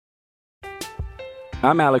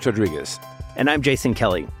I'm Alex Rodriguez. And I'm Jason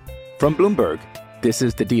Kelly. From Bloomberg, this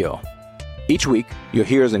is The Deal. Each week, you'll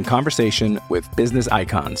hear us in conversation with business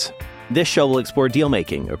icons. This show will explore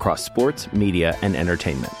deal-making across sports, media, and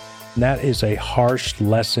entertainment. That is a harsh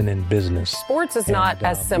lesson in business. Sports is not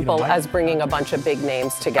as simple as bringing a bunch of big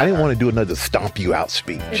names together. I didn't want to do another stomp you out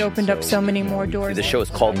speech. It opened up so many more doors. The show is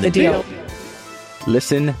called The Deal.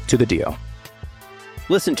 Listen to The Deal.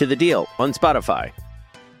 Listen to The Deal on Spotify.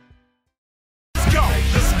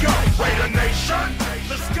 Let's go, Raider Nation.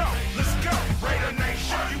 Let's go, Raider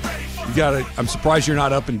Nation. You ready for You got it. I'm surprised you're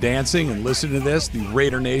not up and dancing and listening to this, the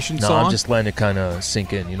Raider Nation No, song. I'm just letting it kind of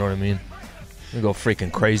sink in. You know what I mean? I'm going to go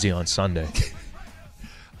freaking crazy on Sunday.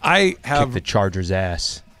 I have. Kick the Chargers'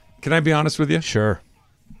 ass. Can I be honest with you? Sure.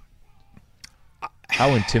 How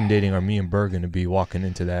intimidating are me and Berg going to be walking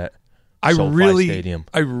into that SoFi Stadium?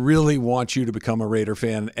 I really want you to become a Raider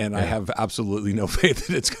fan, and I have absolutely no faith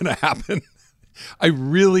that it's going to happen. I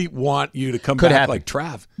really want you to come back like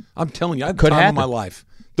Trav. I'm telling you, I had the time of my life.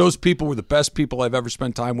 Those people were the best people I've ever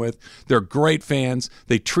spent time with. They're great fans.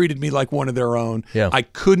 They treated me like one of their own. Yeah. I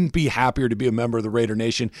couldn't be happier to be a member of the Raider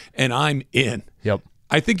Nation, and I'm in. Yep.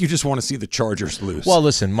 I think you just want to see the Chargers lose. Well,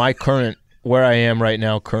 listen, where I am right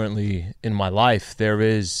now currently in my life, there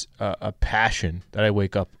is a passion that I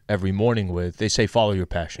wake up every morning with. They say follow your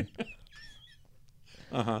passion.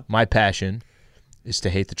 My passion is to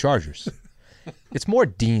hate the Chargers. It's more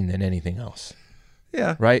Dean than anything else.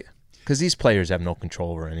 Yeah. Right? Because these players have no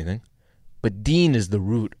control over anything. But Dean is the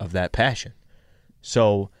root of that passion.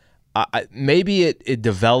 So maybe it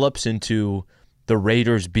develops into the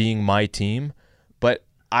Raiders being my team, but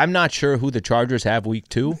I'm not sure who the Chargers have week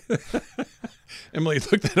 2. Emily,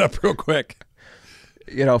 look that up real quick.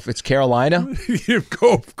 You know, if it's Carolina. You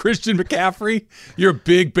go Christian McCaffrey. You're a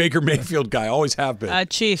big Baker Mayfield guy. Always have been.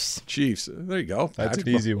 Chiefs. There you go. That's an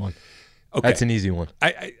easy one. Okay. That's an easy one.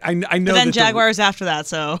 I know. But then Jaguars after that,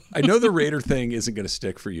 so. I know the Raider thing isn't going to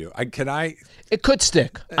stick for you. It could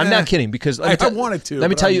stick. I'm not kidding because I wanted to. Let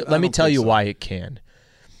me tell you why it can.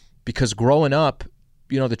 Because growing up,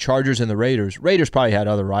 you know, the Chargers and the Raiders probably had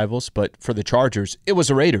other rivals, but for the Chargers, it was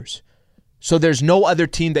the Raiders. So there's no other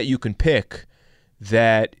team that you can pick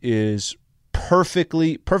that is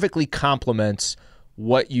perfectly complements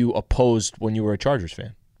what you opposed when you were a Chargers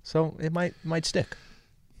fan. So it might stick.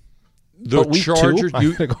 The Chargers.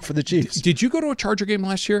 I'm gonna go for the Chiefs. Did you go to a Charger game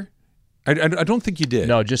last year? I don't think you did.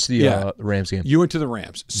 No, just the Rams game. You went to the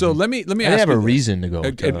Rams. So let me ask you. I have a reason to go.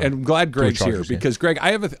 And I'm glad Greg's here because Greg,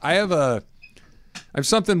 I have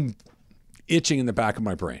something itching in the back of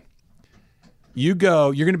my brain. You're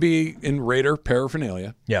going to be in Raider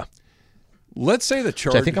paraphernalia. Yeah. Let's say the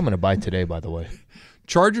Chargers. I think I'm going to buy today, by the way.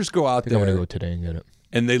 Chargers go out there. I'm going to go today and get it.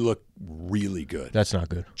 And they look really good. That's not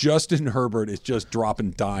good. Justin Herbert is just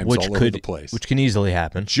dropping dimes all over the place. Which can easily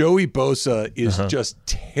happen. Joey Bosa is just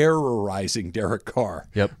terrorizing Derek Carr.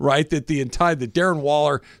 Yep. Right? That Darren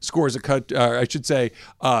Waller scores a cut,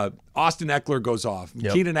 Austin Eckler goes off.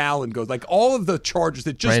 Yep. Keenan Allen goes. Like all of the Chargers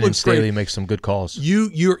that just Brandon looks great. Staley makes some good calls.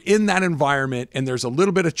 You're in that environment and there's a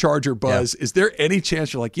little bit of Charger buzz. Yep. Is there any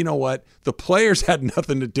chance you're like, you know what? The players had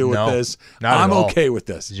nothing to do with this. I'm okay with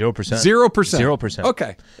this. 0%. 0%.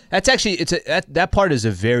 Okay. That's actually that part is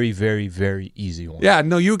a very, very, very easy one. Yeah,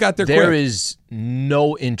 no, you got there quick. There is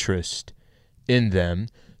no interest in them.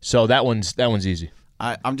 So that one's easy.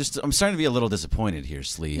 I'm starting to be a little disappointed here,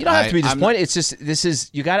 Slee. You don't have to be disappointed. It's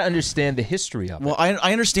just you got to understand the history of it. Well,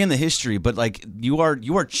 I understand the history, but like you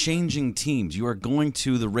are changing teams. You are going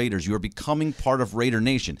to the Raiders. You are becoming part of Raider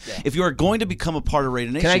Nation. Yeah. If you are going to become a part of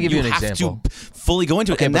Raider Nation, can I give you an have example? to fully go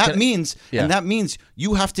into it, and that means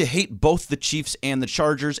you have to hate both the Chiefs and the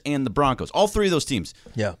Chargers and the Broncos. All three of those teams.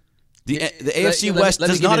 Yeah. The AFC West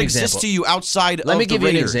does not exist to you outside of the Raiders. Let me give you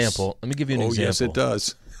an example. Oh, yes, it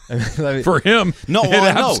does. For him, no, it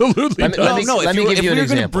absolutely does. Let me give you an example. If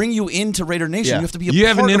we're going to bring you into Raider Nation, you have to be a part of You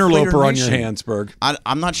have an interloper Raider on your Nation. hands, Berg.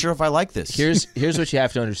 I'm not sure if I like this. Here's what you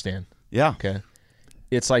have to understand. Yeah. Okay.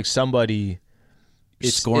 It's like somebody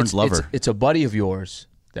scorns lover. It's a buddy of yours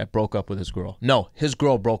that broke up with his girl. No, his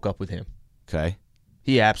girl broke up with him. Okay.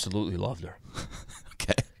 He absolutely loved her.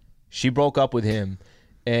 Okay. She broke up with him,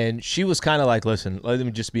 and she was kind of like, listen, let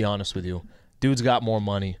me just be honest with you. Dude's got more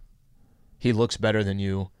money. He looks better than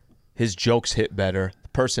you. His jokes hit better. The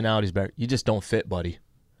personality's better. You just don't fit, buddy.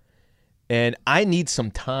 And I need some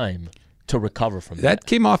time to recover from that. That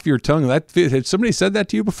came off your tongue. Had somebody said that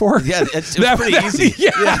to you before? Yeah, it was pretty easy.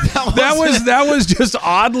 Yeah, that was just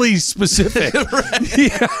oddly specific. Right.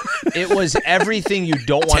 Yeah. It was everything you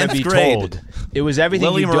don't want to be told. It was everything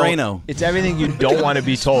Lily you Moreno. don't. It's everything you don't want to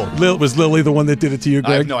be told. Was Lily the one that did it to you,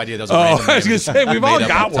 Greg? I have no idea. That was a random I was name. going to say, we've all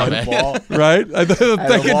got one. Right? I could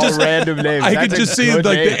just random names. I could just see like the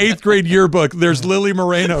 8th grade yearbook. There's Lily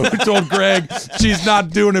Moreno who told Greg she's not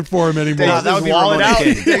doing it for him anymore. that would be wallet out.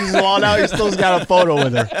 Ramona Takes his wallet out. He still's got a photo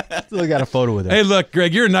with her. Still got a photo with her. Hey, look,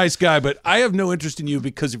 Greg, you're a nice guy, but I have no interest in you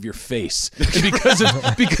because of your face,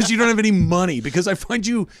 and because you don't have any money. Because I find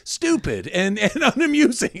you stupid and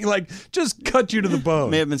unamusing. Like, just cut you to the bone.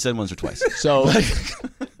 May have been said once or twice.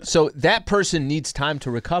 So that person needs time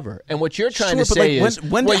to recover. And what you're trying Sure, to but say like, is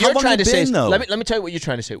when- what how you're long trying has to it say been, is though? let me tell you what you're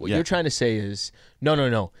trying to say. What Yeah. you're trying to say is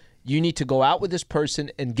no. You need to go out with this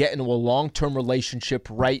person and get into a long-term relationship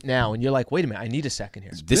right now. And you're like, wait a minute, I need a second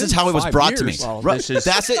here. This is how it was brought to me. Well, Right. this is-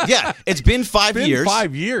 That's it. Yeah, it's been 5 years.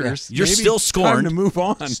 5 years. You're Maybe still it's scorned. Time to move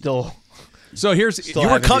on. Still. So here's Still You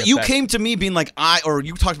were having the you effect. came to me being like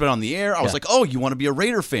you talked about it on the air. I was Yeah. like, oh, you want to be a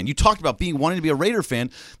Raider fan. You talked about wanting to be a Raider fan.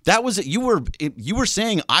 That was it. You were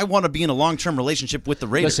saying I want to be in a long-term relationship with the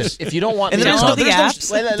Raiders. Listen, if you don't want and me to there's come- no, the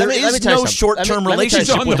apps. there is no short-term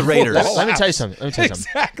relationship with the Raiders. Let me tell you something.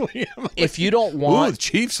 Exactly. If you don't Ooh, want the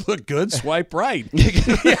Chiefs look good. Swipe right.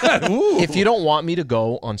 Yeah, ooh. if you don't want me to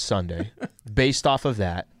go on Sunday, based off of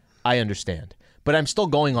that, I understand. But I'm still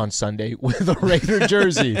going on Sunday with a Raider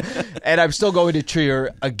jersey, and I'm still going to cheer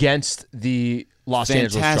against the Los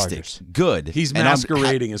Angeles Fantastic. Chargers. Good. He's And I'm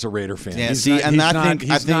masquerading as a Raider fan. Yeah, he's see, not, and he's I not, think- he's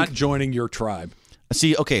I think- not joining your tribe.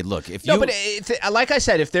 See, okay, look, if No, you but like I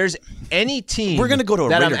said, if there's any team We're gonna go to a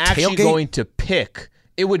that Raider I'm actually tailgate? going to pick,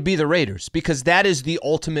 it would be the Raiders because that is the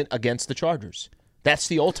ultimate against the Chargers. That's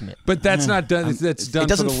the ultimate. But that's not done. That's done. it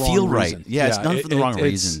doesn't for the feel wrong right. reason. Yeah, it's done for the wrong it's-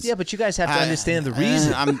 reasons. Yeah, but you guys have to understand the reason.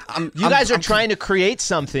 You I'm- guys are I'm- trying to create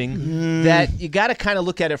something that you got to kind of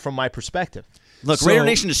look at it from my perspective. Look, So- Raider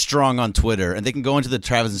Nation is strong on Twitter, and they can go into the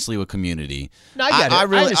Travis and Sliwa community. No, I get it. I I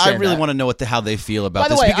really, understand really that. want to know how they feel about By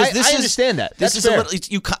the this way, because this I is understand that. This That's is fair. a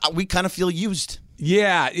little. We kind of feel used.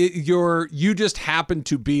 Yeah, you just happen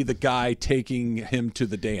to be the guy taking him to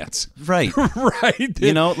the dance, Right. right?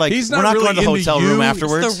 You know, like, he's we're not not really going to the into hotel room you.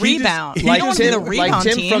 afterwards. It's the rebound. he You Like don't want to be the Tim, rebound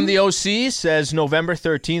Tim team. from the OC says, November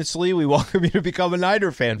 13th, Slee, we welcome you to become a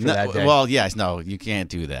Niner fan for that day. Well, yes, no, you can't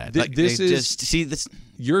do that. Like, This they is- just see this.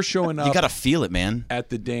 You're showing up. You got to feel it, man. at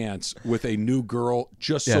the dance with a new girl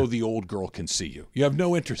just Yeah. so the old girl can see you. You have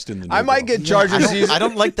no interest in the new I might girl. get Chargers season. I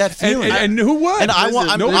don't like that And, feeling. and who would? And I'm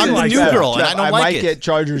Nobody the likes new that. girl, and I don't like might it. get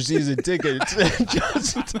Chargers season tickets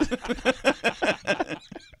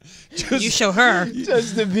You show her.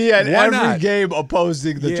 just to be at Why every not? game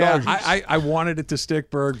opposing the Yeah, Chargers. I wanted it to stick,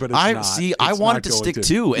 Berg, but it's I not. see. It's I want not it to going stick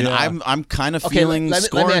too, and Yeah. I'm kind of Okay, feeling let me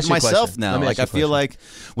scorned ask you a myself question. now. Let me Like ask I you a feel like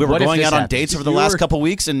we were What if going this out on happens? dates over the You last were- couple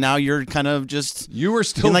weeks, and now you're kind of just You were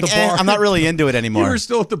still being at like, the bar. I'm not really into it You anymore. were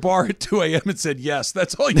still at the bar at 2 a.m. and said yes.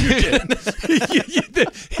 That's all you did.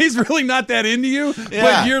 He's really not that into you,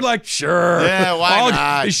 Yeah. but you're like, sure. Yeah, why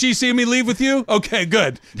not? Is she seeing me leave with you? Okay,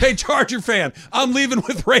 good. Hey, Charger fan, I'm leaving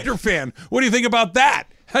with Raider fan. What do you think about that?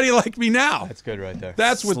 How do you like me now? That's good right there.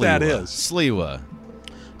 That's what that Sliwa. is. Sliwa.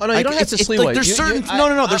 Oh no, you Like, don't have it's- to it's sleep like away. there's certain-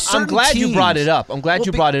 no, there's certain I'm glad you teams. brought it up. I'm glad Well,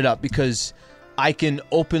 you brought it up because I can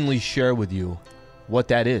openly share with you what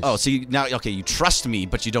that is. Oh, so now you trust me,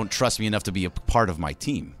 but you don't trust me enough to be a part of my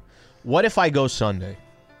team. What if I go Sunday?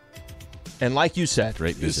 And like you said,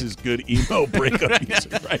 Great This music. is good emo breakup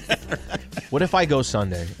music right there. what if I go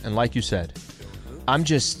Sunday? And like you said, I'm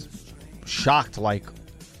just shocked. Like,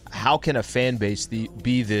 how can a fan base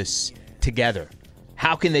be this together?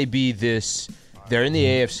 How can they be this? They're in the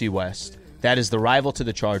AFC West. That is the rival to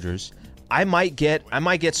the Chargers. I might get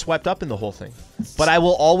swept up in the whole thing, but I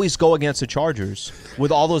will always go against the Chargers with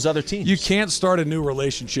all those other teams. You can't start a new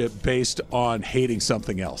relationship based on hating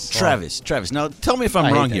something else. Travis, now tell me if I I'm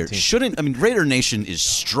hate wrong that here. team. Raider Nation is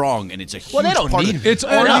strong and it's a huge Well, they don't part need of me. It's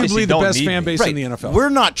They obviously arguably the don't best need fan me. base in the NFL. We're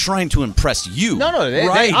not trying to impress you. No, they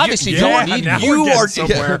Right. obviously Yeah, don't need now me. we're You getting are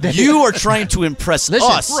somewhere. you are trying to impress Listen,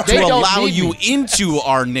 us they to don't allow need you me. into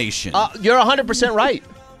our nation. You're 100% right.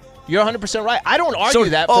 You're 100% right. I don't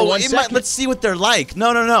argue that for 1 second. let's see what they're like.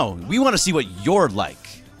 No. We want to see what you're like.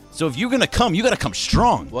 So if you're gonna come, you got to come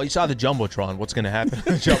strong. Well, you saw the Jumbotron. What's going to happen?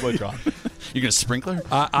 The Jumbotron. You're gonna sprinkler.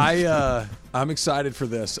 I'm excited for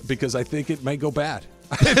this because I think it may go bad.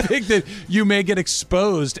 I think that you may get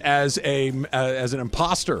exposed as an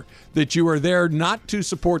imposter, that you are there not to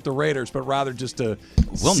support the Raiders, but rather just to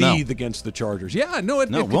We'll know. seethe against the Chargers. Yeah,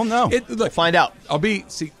 we'll know. Look, Find out.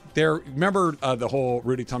 Remember the whole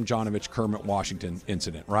Rudy Tomjanovich Kermit Washington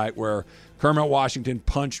incident, right? Where Kermit Washington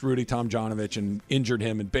punched Rudy Tomjanovich and injured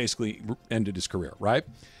him and basically ended his career, right?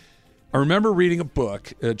 I remember reading a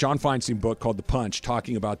book, a John Feinstein book called The Punch,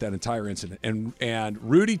 talking about that entire incident. And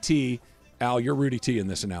Rudy T Al, you're Rudy T in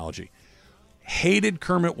this analogy. Hated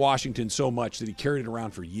Kermit Washington so much that he carried it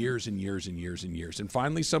around for years and years and years and years. And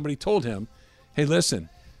finally somebody told him, hey, listen,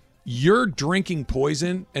 you're drinking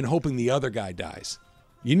poison and hoping the other guy dies.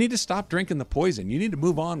 You need to stop drinking the poison. You need to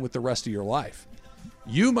move on with the rest of your life.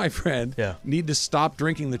 You, my friend, need to stop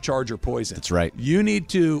drinking the Charger poison. That's right. You need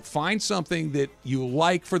to find something that you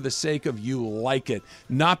like for the sake of you like it,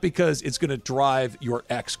 not because it's going to drive your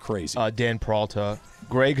ex crazy. Dan Peralta.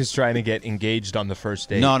 Greg is trying to get engaged on the first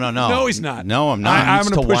date. No. No, he's not. No, I'm not. I'm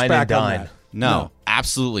going to push back on that. No,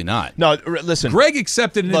 absolutely not. No, listen. Greg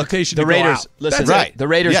accepted an invitation to the Raiders, go out. Listen, right. The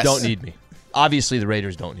Raiders Yes. don't need me. Obviously, the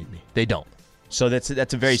Raiders don't need me. They don't. So that's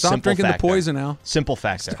a very Stop simple drinking fact the poison, there. Al. Simple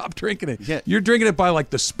fact there. Stop drinking it. Yeah. You're drinking it by like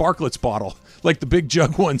the Sparklets bottle, like the big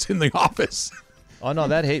jug ones in the office. Oh no,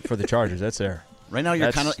 that hate for the Chargers, that's there. Right now,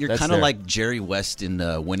 you're That's kind of there. like Jerry West in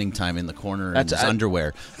Winning Time in the corner in That's- his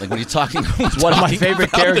underwear. Like when you're talking, It's one of my favorite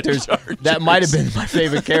about the characters. Chargers. That might have been my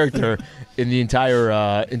favorite character in the entire.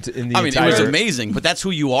 It was amazing, but that's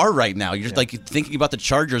who you are right now. You're just like thinking about the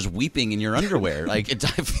Chargers weeping in your underwear. I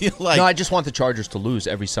feel like No, I just want the Chargers to lose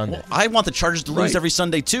every Sunday. I want the Chargers to lose Right. every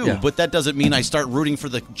Sunday too, Yeah. but that doesn't mean I start rooting for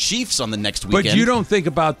the Chiefs on the next weekend. But you don't think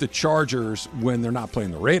about the Chargers when they're not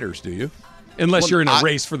playing the Raiders, do you? Unless you're in a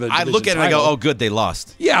race for the I look at it and I go, oh, good, they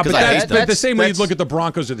lost. Yeah, but 'Cause I hate that's them. the same way you'd look at the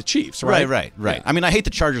Broncos or the Chiefs, right? Right. Yeah. I mean, I hate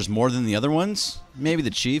the Chargers more than the other ones. Maybe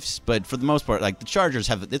the Chiefs, but for the most part, like the Chargers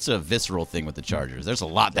it's a visceral thing with the Chargers. There's a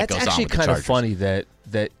lot that That's goes on actually with the kind Chargers. of funny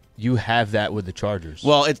that you have that with the Chargers.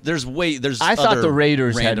 Well, there's I thought other the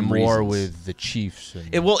Raiders had random more reasons. with the Chiefs. And,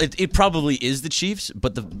 It probably is the Chiefs,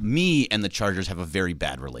 but me and the Chargers have a very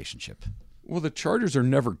bad relationship. Well, the Chargers are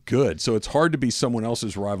never good, so it's hard to be someone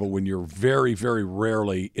else's rival when you're very, very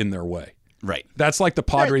rarely in their way. Right. That's like the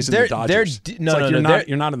Padres and the Dodgers. You're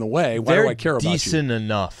not in the way. Why do I care about you? They're decent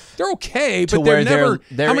enough. They're okay, to but where they're never.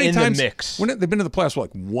 they're how many in times? the mix. When they've been to the playoffs,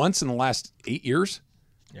 like once in the last 8 years.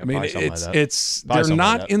 Yeah, I mean, probably something like that. it's Probably they're something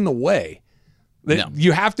not like that. in the way. No.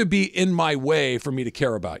 You have to be in my way for me to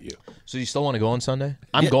care about you. So you still want to go on Sunday?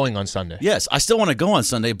 I'm going on Sunday. Yes, I still want to go on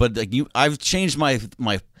Sunday, but I've changed my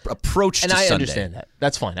approach And to I Sunday. understand that.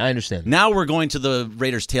 That's fine. I understand that. Now we're going to the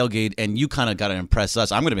Raiders tailgate, and you kind of got to impress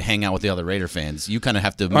us. I'm going to hang out with the other Raider fans. You kind of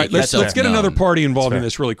have to make All right, let's yourself get known. another party involved in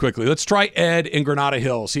this really quickly. Let's try Ed in Granada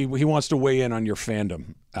Hills. He wants to weigh in on your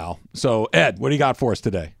fandom, Al. So, Ed, what do you got for us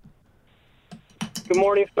today? Good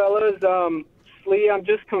morning, fellas. Slee, I'm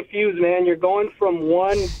just confused, man. You're going from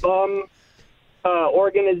one bum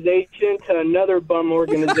organization to another bum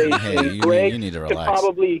organization. Hey, Greg you need to could relax.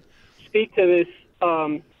 probably speak to this.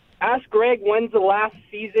 Ask Greg when's the last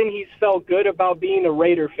season he's felt good about being a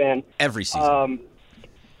Raider fan. Every season.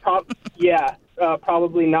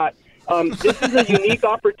 Probably not. This is a unique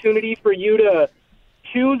opportunity for you to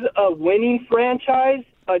choose a winning franchise,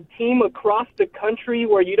 a team across the country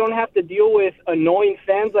where you don't have to deal with annoying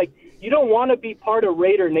fans. Like, you don't want to be part of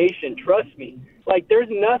Raider Nation, trust me. Like, there's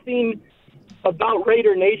nothing about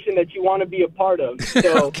Raider Nation that you want to be a part of.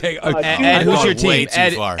 So, Okay, Ed, who's your way team?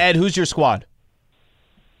 too far. Ed, who's your squad?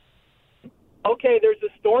 Okay, there's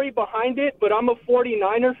a story behind it, but I'm a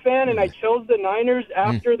 49er fan, and I chose the Niners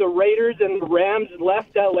after the Raiders and the Rams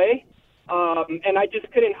left L.A., and I just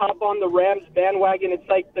couldn't hop on the Rams bandwagon. It's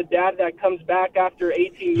like the dad that comes back after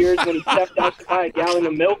 18 years when he stepped out to buy a gallon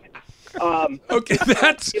of milk. Okay,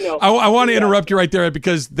 that's. I want to interrupt you right there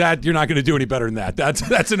because you're not going to do any better than that.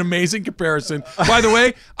 That's an amazing comparison. By the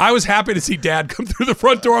way, I was happy to see Dad come through the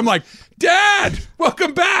front door. I'm like, Dad,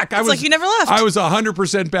 welcome back. It's like you never left. I was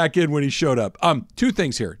 100% back in when he showed up. Two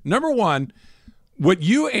things here. Number one, what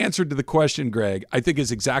you answered to the question, Greg, I think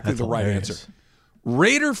is exactly the right answer.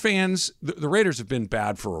 Raider fans, the Raiders have been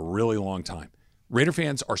bad for a really long time. Raider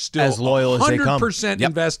fans are still As loyal as they come. 100%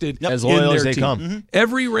 invested As in loyal their as they team. come. Mm-hmm.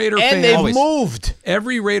 Every Raider fan And they've always, moved.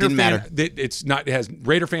 Every Raider Didn't fan, matter.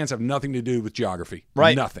 Raider fans have nothing to do with geography.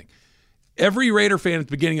 Right. Nothing. Every Raider fan at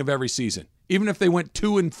the beginning of every season, even if they went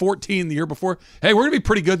 2-14 the year before, hey, we're going to be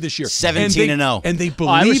pretty good this year. 17-0. And they believe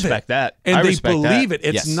I it. respect that. And I they respect believe that.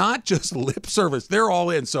 it. It's Yes. not just lip service. They're all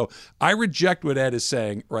in. So I reject what Ed is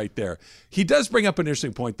saying right there. He does bring up an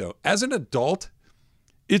interesting point, though. As an adult,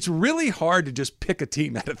 it's really hard to just pick a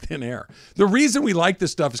team out of thin air. The reason we like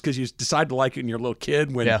this stuff is because you decide to like it when you're a little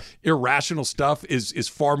kid, when irrational stuff is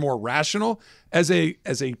far more rational. As a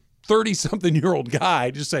 30-something-year-old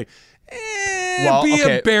guy, just say, be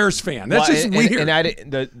a Bears fan. That's just weird.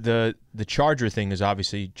 And the Charger thing is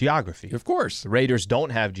obviously geography. Of course. The Raiders don't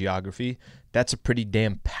have geography. That's a pretty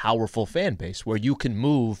damn powerful fan base where you can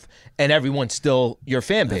move and everyone's still your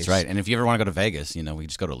fan base. That's right. And if you ever want to go to Vegas, we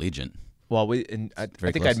just go to Allegiant. Well, I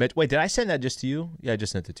think close. wait, did I send that just to you? Yeah, I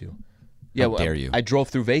just sent it to you. Yeah, How dare you? I drove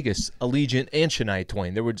through Vegas, Allegiant and Shania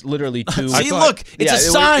Twain. There were literally two. See, look, it's a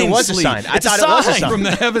sign. It was a Slee. sign. I It's a thought it was a sign. sign. From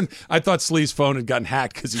the heaven, I thought Slee's phone had gotten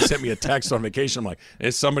hacked because he sent me a text on vacation. I'm like,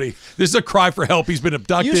 is somebody? This is a cry for help. He's been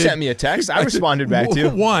abducted. You sent me a text. I responded back to you.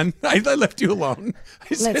 One. I left you alone.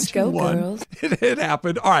 Let's go, girls. It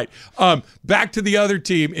happened. All right. Back to the other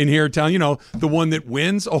team in here town. You know, the one that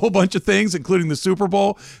wins a whole bunch of things, including the Super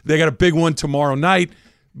Bowl. They got a big one tomorrow night,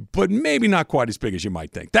 but maybe not quite as big as you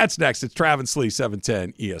might think. That's next. It's Trav and Slee,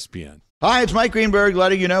 710 ESPN. Hi, it's Mike Greenberg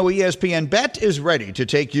letting you know ESPN Bet is ready to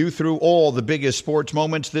take you through all the biggest sports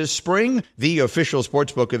moments this spring. The official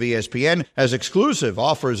sportsbook of ESPN has exclusive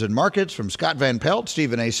offers and markets from Scott Van Pelt,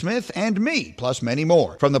 Stephen A. Smith, and me, plus many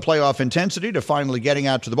more. From the playoff intensity to finally getting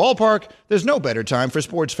out to the ballpark, there's no better time for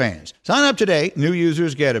sports fans. Sign up today. New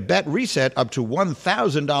users get a bet reset up to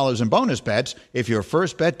 $1,000 in bonus bets if your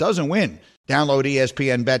first bet doesn't win. Download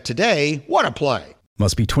ESPN Bet today. What a play.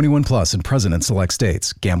 Must be 21 plus and present in select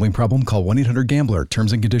states. Gambling problem? Call 1-800-GAMBLER.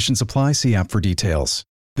 Terms and conditions apply. See app for details.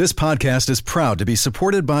 This podcast is proud to be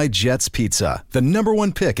supported by Jets Pizza, the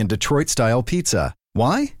 #1 pick in Detroit-style pizza.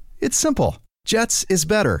 Why? It's simple. Jets is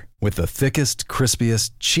better. With the thickest,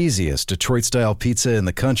 crispiest, cheesiest Detroit-style pizza in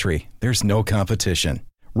the country, there's no competition.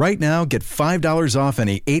 Right now, get $5 off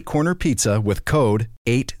any 8-corner pizza with code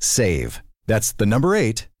 8SAVE. That's the number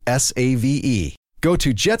 8, SAVE. Go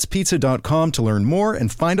to jetspizza.com to learn more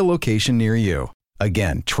and find a location near you.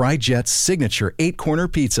 Again, try Jet's signature 8-corner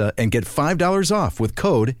pizza and get $5 off with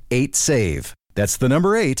code 8SAVE. That's the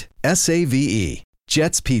number 8, SAVE.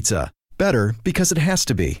 Jet's Pizza. Better because it has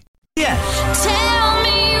to be. Tell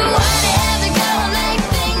me whatever gonna make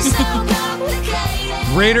things so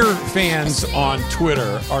complicated. Raider fans on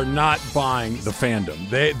Twitter are not buying the fandom.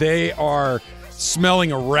 They are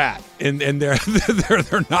smelling a rat, and they're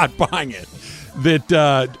not buying it. That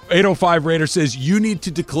 805 Raider says you need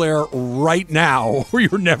to declare right now or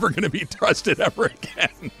you're never going to be trusted ever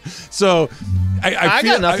again. So I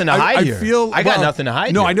got nothing to hide here. I got nothing to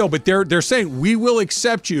hide. No, here. I know, but they're saying we will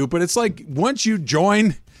accept you, but it's like once you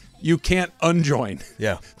join, you can't unjoin.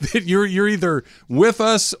 Yeah. You're either with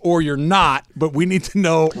us or you're not, but we need to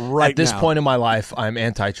know right now. At this point in my life, I'm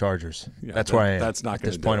anti-Chargers. Yeah, that's where I am. That's not at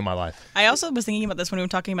this point in my life. I also was thinking about this when we were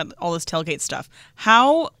talking about all this tailgate stuff.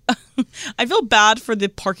 How I feel bad for the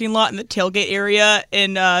parking lot and the tailgate area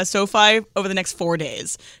in SoFi over the next 4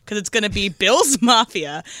 days because it's going to be Bills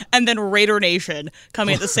Mafia and then Raider Nation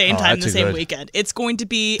coming at the same time the same weekend. It's going to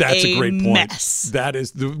be a great point. Mess. That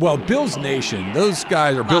is Bills Nation. Those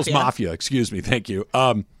guys are Bills Mafia. Excuse me. Thank you.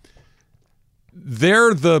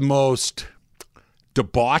 They're the most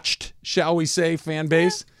debauched, shall we say, fan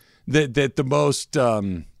base. That the most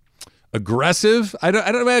aggressive. I don't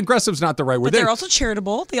know. Aggressive's not the right word. But they're also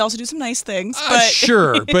charitable. They also do some nice things.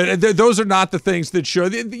 Sure, but those are not the things that show.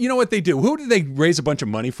 You know what they do? Who do they raise a bunch of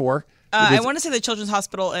money for? I want to say the Children's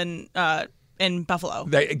Hospital in Buffalo.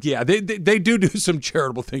 They do some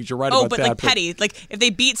charitable things. You're right about that. Oh, but petty. Like if they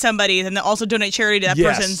beat somebody, then they also donate charity to that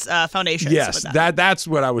person's foundation. Yes, that's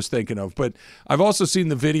what I was thinking of. But I've also seen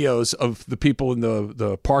the videos of the people in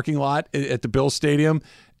the parking lot at the Bills Stadium,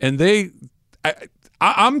 and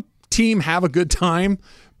I'm team have a good time.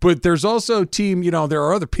 But there's also team, there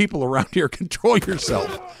are other people around here. Control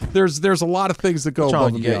yourself. There's a lot of things that go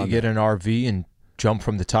above and beyond. You get an RV and jump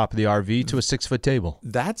from the top of the RV to a 6-foot table.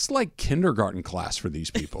 That's like kindergarten class for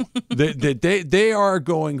these people. they are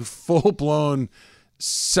going full-blown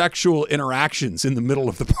sexual interactions in the middle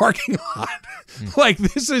of the parking lot. Like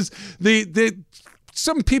this is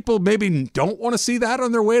some people maybe don't want to see that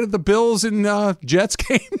on their way to the Bills and Jets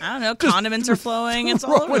game. I don't know. Condiments are flowing. It's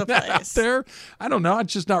all over the place. There, I don't know.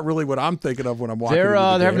 It's just not really what I'm thinking of when I'm walking. They're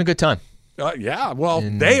having a good time. Yeah, well,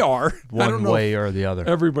 they are. One way or the other.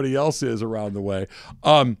 Everybody else is around the way.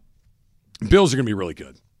 Bills are going to be really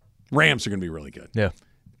good. Rams are going to be really good. Yeah.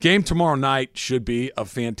 Game tomorrow night should be a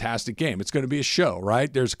fantastic game. It's going to be a show,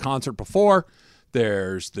 right? There's a concert before.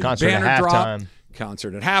 There's the concert banner at drop. halftime.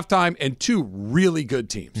 Concert at halftime. And two really good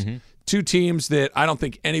teams. Mm-hmm. Two teams that I don't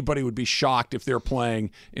think anybody would be shocked if they're playing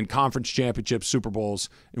in conference championships, Super Bowls,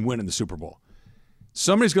 and winning the Super Bowl.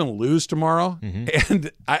 Somebody's going to lose tomorrow,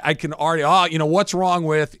 and I can already, what's wrong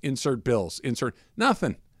with insert Bills? Insert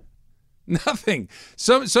nothing.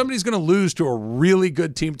 Somebody's going to lose to a really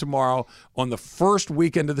good team tomorrow on the first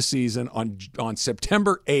weekend of the season on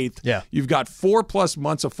September 8th. Yeah. You've got 4+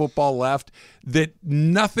 months of football left that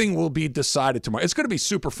nothing will be decided tomorrow. It's going to be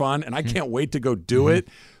super fun, and I can't wait to go do it.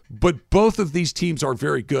 But both of these teams are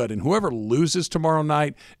very good, and whoever loses tomorrow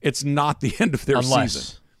night, it's not the end of their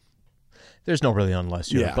season. There's no really unless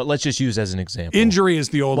here, but let's just use as an example. Injury is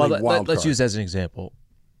the only wild Let's card. use as an example.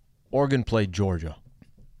 Oregon played Georgia,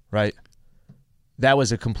 right? that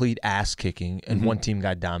was a complete ass kicking, and one team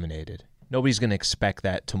got dominated. Nobody's going to expect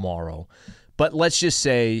that tomorrow. But let's just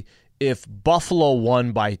say if Buffalo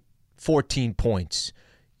won by 14 points,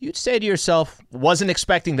 you'd say to yourself, wasn't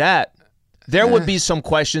expecting that. There would be some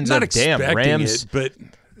questions Not of, damn, Rams. But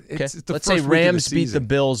let's say Rams beat the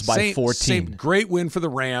Bills by 14. Same great win for the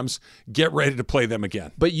Rams. Get ready to play them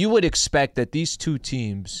again. But you would expect that these two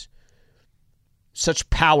teams, such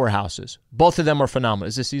powerhouses, both of them are phenomenal.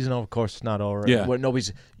 Is the season over? Of course, not over. Yeah.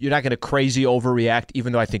 You're not going to crazy overreact,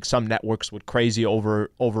 even though I think some networks would crazy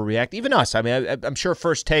overreact. Even us. I mean, I'm sure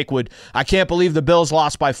First Take would, I can't believe the Bills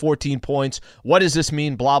lost by 14 points. What does this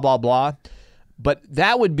mean? Blah, blah, blah. But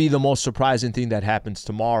that would be the most surprising thing that happens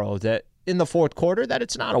tomorrow, that in the fourth quarter, that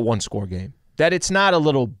it's not a one-score game, that it's not a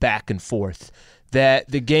little back and forth, that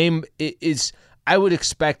the game is, I would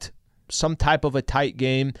expect some type of a tight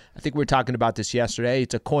game. I think we were talking about this yesterday.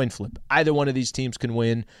 It's a coin flip. Either one of these teams can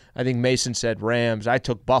win. I think Mason said Rams. I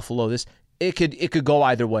took Buffalo. It could go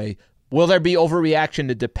either way. Will there be overreaction?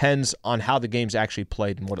 It depends on how the game's actually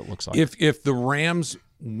played and what it looks like. If the Rams,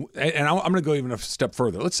 and I'm going to go even a step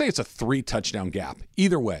further. Let's say it's a 3-touchdown gap.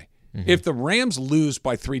 Either way. Mm-hmm. If the Rams lose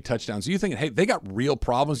by 3 touchdowns, are you thinking, hey, they got real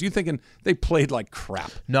problems? Are you thinking they played like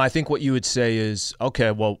crap? No, I think what you would say is,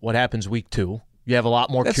 okay, well, what happens week 2? You have a lot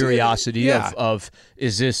more curiosity of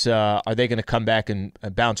is this, are they going to come back and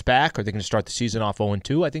bounce back? Are they going to start the season off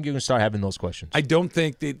 0-2? I think you're going to start having those questions. I don't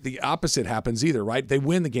think the opposite happens either, right? They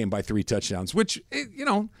win the game by 3 touchdowns, which,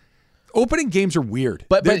 opening games are weird.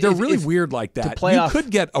 But they're really weird like that. You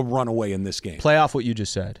could get a runaway in this game. Play off what you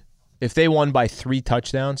just said. If they won by 3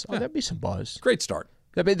 touchdowns, there'd be some buzz. Great start.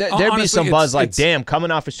 There'd be some buzz damn, coming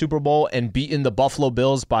off a Super Bowl and beating the Buffalo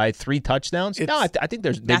Bills by 3 touchdowns. I think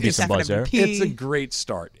there'd be some buzz there. It's a great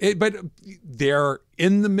start. But they're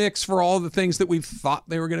in the mix for all the things that we thought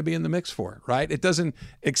they were going to be in the mix for, right? It doesn't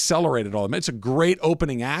accelerate at all. It's a great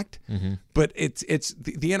opening act, but it's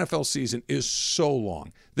the NFL season is so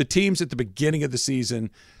long. The teams at the beginning of the season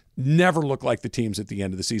never look like the teams at the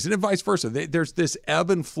end of the season, and vice versa. There's this ebb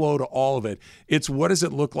and flow to all of it. It's what does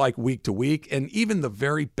it look like week to week, and even the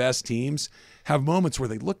very best teams have moments where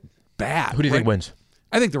they look bad. Who do you think wins?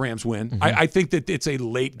 I think the Rams win. I think that it's a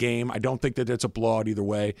late game. I don't think that it's a blowout either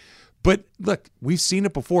way. But look, we've seen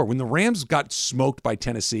it before. When the Rams got smoked by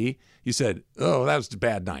Tennessee, you said, oh, that was a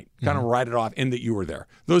bad night. Kind of write it off, and that you were there.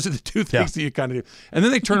 Those are the two things that you kind of do. And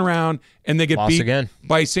then they turn around and they get beat again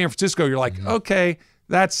by San Francisco. You're like, okay,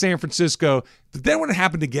 that's San Francisco. But then when it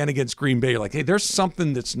happened again against Green Bay, you're like, hey, there's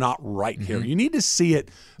something that's not right here. You need to see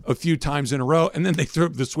it a few times in a row. And then they threw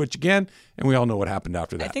up the switch again, and we all know what happened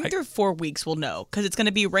after that. I think through 4 weeks we'll know, because it's going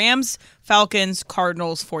to be Rams, Falcons,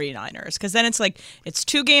 Cardinals, 49ers. Because then it's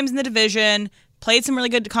 2 games in the division, played some really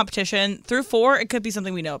good competition. Through 4, it could be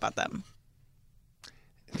something we know about them.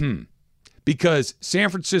 Because San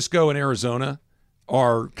Francisco and Arizona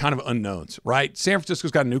are kind of unknowns, right? San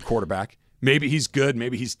Francisco's got a new quarterback. Maybe he's good.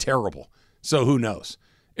 Maybe he's terrible. So who knows?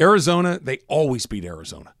 Arizona, they always beat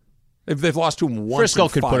Arizona. They've lost to him once Frisco in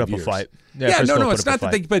 5 could put up years. a fight. It's not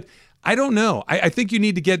that they. But I don't know. I think you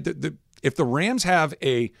need to get if the Rams have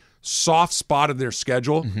a soft spot of their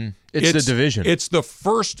schedule, it's the division. It's the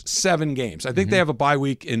first 7 games. I think they have a bye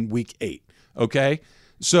week in week 8. Okay,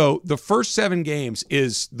 so the first 7 games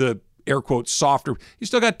is the air quotes softer. You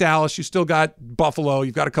still got Dallas, you still got Buffalo,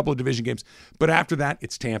 you've got a couple of division games, but after that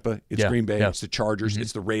it's Tampa, it's Green Bay, it's the Chargers,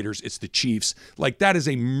 it's the Raiders, it's the Chiefs. Like, that is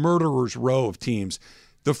a murderer's row of teams.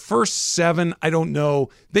 The first 7, I don't know.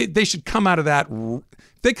 They should come out of that. If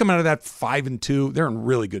they come out of that 5-2, they're in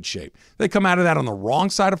really good shape. They come out of that on the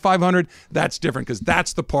wrong side of 500, that's different, because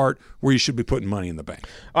that's the part where you should be putting money in the bank.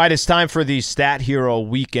 All right, it's time for the Stat Hero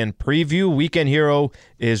Weekend Preview. Weekend Hero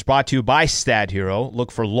is brought to you by Stat Hero.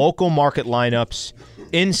 Look for local market lineups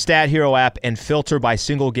in Stat Hero app and filter by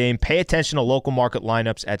single game. Pay attention to local market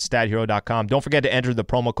lineups at stathero.com. Don't forget to enter the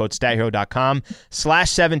promo code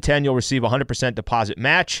stathero.com/710. You'll receive a 100% deposit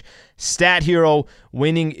match. Stat Hero,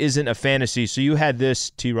 winning isn't a fantasy. So you had this,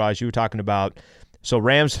 T-Raj, you were talking about. So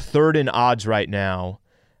Rams 3rd in odds right now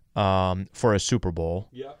for a Super Bowl.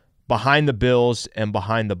 Yep. Behind the Bills and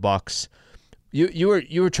behind the Bucs. You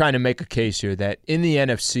were trying to make a case here that in the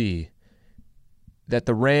NFC that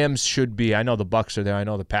the Rams should be, I know the Bucs are there, I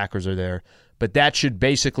know the Packers are there, but that should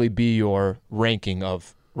basically be your ranking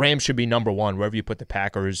of Rams should be number 1 wherever you put the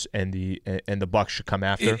Packers, and the Bucs should come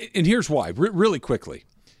after. And here's why, really quickly.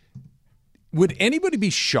 Would anybody be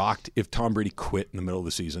shocked if Tom Brady quit in the middle of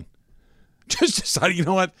the season? just decided, you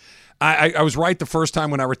know what? I was right the first time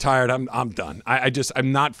when I retired. I'm done.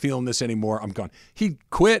 I'm not feeling this anymore. I'm gone. He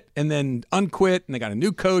quit and then unquit, and they got a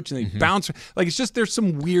new coach, and they bounced. Like, it's just there's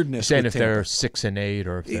some weirdness. Saying if they're 6-8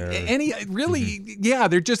 or if they're yeah,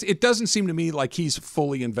 they're just. It doesn't seem to me like he's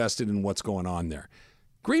fully invested in what's going on there.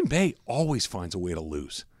 Green Bay always finds a way to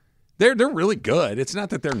lose. They're really good. It's not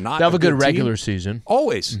that they're not. They have a good team. regular season.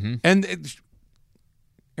 Always. And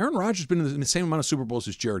Aaron Rodgers has been in the same amount of Super Bowls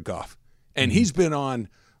as Jared Goff, and he's been on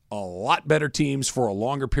a lot better teams for a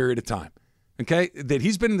longer period of time. Okay? That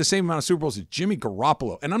he's been in the same amount of Super Bowls as Jimmy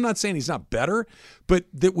Garoppolo. And I'm not saying he's not better, but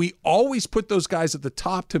that we always put those guys at the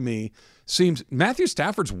top, to me seems Matthew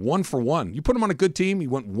Stafford's 1 for 1. You put him on a good team, he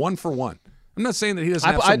went 1 for 1. I'm not saying that he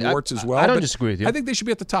doesn't have some warts as well. I don't disagree with you. I think they should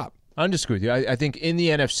be at the top. I don't disagree with you. I think in the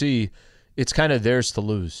NFC, it's kind of theirs to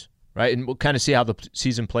lose, right? And we'll kind of see how the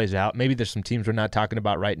season plays out. Maybe there's some teams we're not talking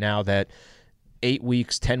about right now that 8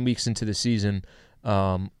 weeks, 10 weeks into the season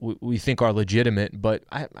we think are legitimate, but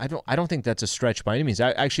I don't think that's a stretch by any means.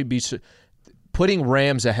 I actually be putting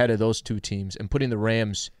Rams ahead of those two teams and putting the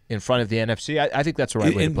Rams in front of the NFC. I think that's the right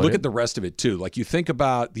way to put it. And look at the rest of it too. Like, you think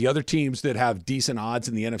about the other teams that have decent odds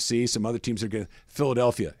in the NFC. Some other teams are good.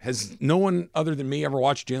 Philadelphia. Has no one other than me ever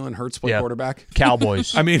watched Jalen Hurts play quarterback?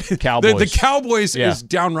 Cowboys. I mean, Cowboys. The Cowboys is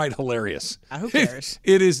downright hilarious. Who cares?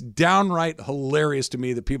 It is downright hilarious to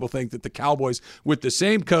me that people think that the Cowboys, with the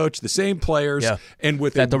same coach, the same players, and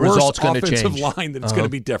with that the result's worst gonna offensive change. line, that it's going to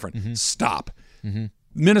be different. Stop.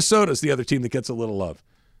 Minnesota's the other team that gets a little love.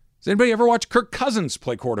 Does anybody ever watch Kirk Cousins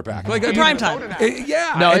play quarterback? Like, prime time.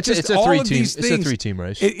 Yeah. No, it's a three-team. It's a three-team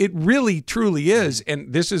race. It really, truly is.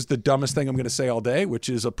 And this is the dumbest thing I'm going to say all day, which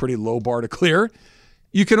is a pretty low bar to clear.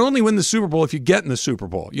 You can only win the Super Bowl if you get in the Super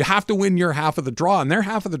Bowl. You have to win your half of the draw, and their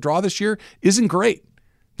half of the draw this year isn't great.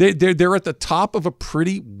 They're at the top of a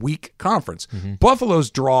pretty weak conference.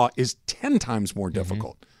 Buffalo's draw is 10 times more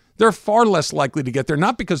difficult. They're far less likely to get there,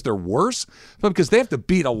 not because they're worse, but because they have to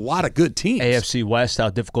beat a lot of good teams. AFC West,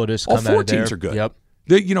 how difficult it is to all come out 4 of there. teams are good.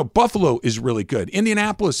 Yep. Buffalo is really good.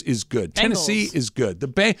 Indianapolis is good. Tennessee is good.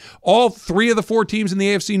 All 3 of the 4 teams in the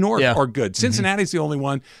AFC North are good. Cincinnati's the only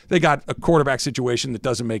one. They got a quarterback situation that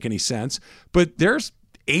doesn't make any sense. But there's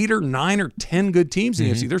 8 or 9 or 10 good teams in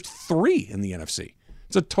the AFC. There's 3 in the NFC.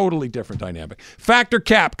 It's a totally different dynamic. Factor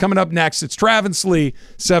Cap coming up next. It's Travis Lee,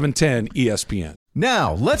 710 ESPN.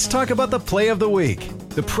 Now, let's talk about the play of the week.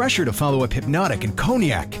 The pressure to follow up Hypnotic and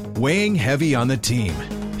Cognac, weighing heavy on the team.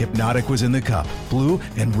 Hypnotic was in the cup, blue,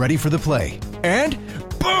 and ready for the play. And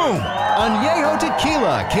boom! Añejo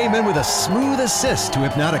Tequila came in with a smooth assist to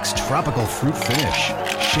Hypnotic's tropical fruit finish.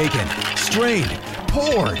 Shaken, strained,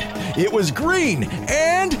 poured. It was green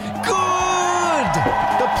and good!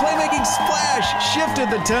 The playmaking splash shifted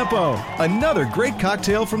the tempo. Another great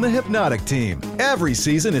cocktail from the Hypnotic team. Every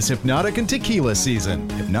season is Hypnotic and Tequila season.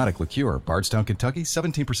 Hypnotic Liqueur, Bardstown, Kentucky,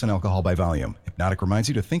 17% alcohol by volume. Hypnotic reminds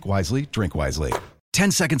you to think wisely, drink wisely.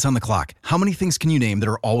 10 seconds on the clock. How many things can you name that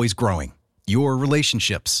are always growing? Your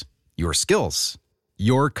relationships, your skills,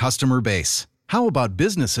 your customer base. How about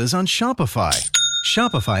businesses on Shopify?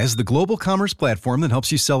 Shopify is the global commerce platform that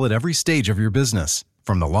helps you sell at every stage of your business.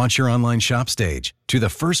 From the launch your online shop stage, to the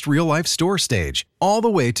first real-life store stage, all the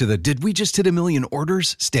way to the did we just hit 1 million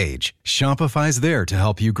orders stage, Shopify's there to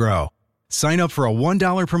help you grow. Sign up for a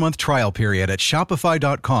 $1 per month trial period at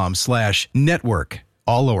shopify.com/network,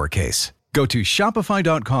 all lowercase. Go to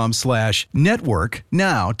shopify.com/network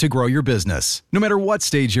now to grow your business, no matter what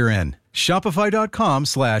stage you're in.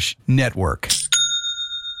 Shopify.com/network.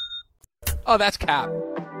 Oh, that's Cap.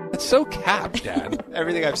 That's so Cap, Dad.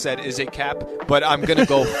 Everything I've said is a cap, but I'm going to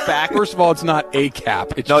go back. First of all, it's not a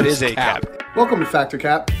cap. It is a cap. Welcome to Factor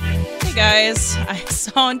Cap. Hey, guys. I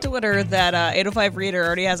saw on Twitter that 805 Reader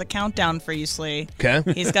already has a countdown for you, Slee. Okay.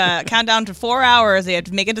 He's got a countdown to 4 hours. They have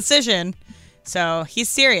to make a decision. So he's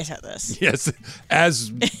serious at this. Yes,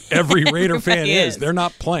 as every Raider fan is. They're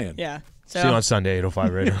not playing. Yeah. So. See you on Sunday,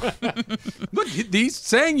 805 Raider. Look, he's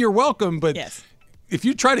saying you're welcome, but if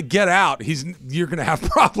you try to get out, you're going to have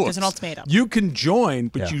problems. There's an ultimatum. You can join,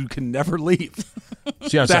 but you can never leave.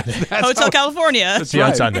 See you on Sunday. Hotel California. See you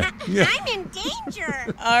on Sunday. Yeah. I'm in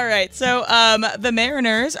danger. All right. So the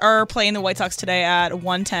Mariners are playing the White Sox today at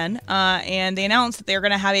 1:10, and they announced that they're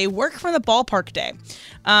going to have a work from the ballpark day.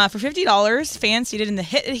 For $50, fans seated in the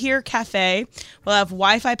Hit It Here Cafe will have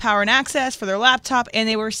Wi-Fi power and access for their laptop, and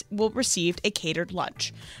they will receive a catered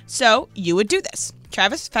lunch. So you would do this.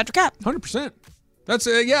 Travis, Factor Cap. 100%. That's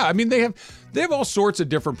I mean, they have all sorts of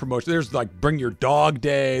different promotions. There's like Bring Your Dog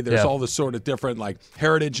Day. There's all this sort of different like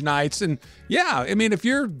Heritage Nights, and I mean, if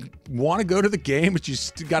you want to go to the game, but you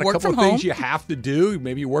got a couple of things you have to do,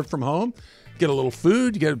 maybe you work from home. get a little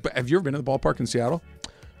food. Have you ever been to the ballpark in Seattle?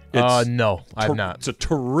 No, I've not. It's a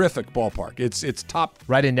terrific ballpark. It's top.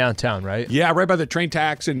 Right in downtown, right? Yeah, right by the train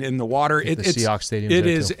tracks and in the water. The Seahawks Stadium.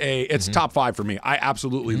 It's top 5 for me. I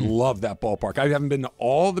absolutely love that ballpark. I haven't been to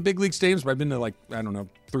all the big league stadiums, but I've been to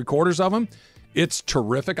 3/4 of them. It's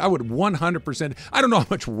terrific. I would 100%. I don't know how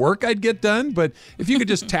much work I'd get done, but if you could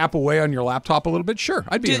just tap away on your laptop a little bit, sure,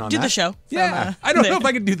 I'd be in on that. Do the show. Yeah. I don't know if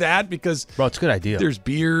I could do that because bro, it's a good idea. There's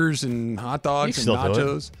beers and hot dogs and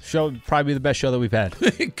nachos. Show would probably be the best show that we've had.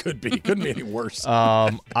 It could be. It couldn't be any worse.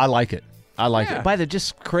 I like it. It. By the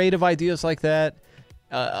just creative ideas like that.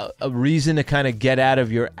 A reason to kind of get out of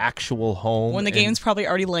your actual home. When the game's probably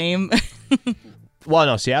already lame. Well,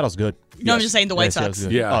 no, Seattle's good. No, I'm just saying the White Sox.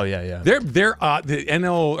 Yeah. Oh, yeah. They're the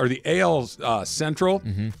NL or the AL Central.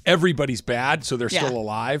 Everybody's bad, so they're still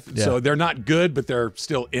alive. Yeah. So they're not good, but they're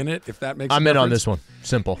still in it. If that makes. I'm in on this one.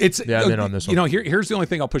 Simple. I'm in on this one. Here's the only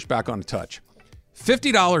thing I'll push back on a touch.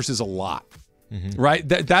 $50 is a lot, right?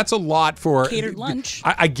 That's a lot for catered lunch.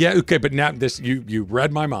 I get okay, but now you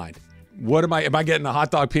read my mind. What am I getting a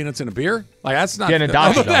hot dog, peanuts, and a beer? Like that's not. Getting a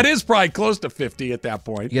Dodger dog. That is probably close to 50 at that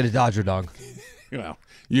point. You get a Dodger dog.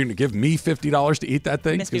 You're gonna give me $50 to eat that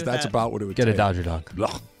thing because that's about what it would get take. a Dodger dog.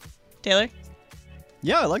 Ugh. Taylor?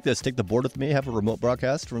 Yeah, I like this. Take the board with me. Have a remote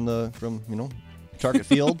broadcast from Target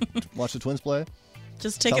Field. Watch the Twins play.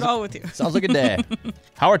 Just take it all with you. Sounds like a day.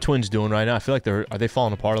 How are Twins doing right now? I feel like are they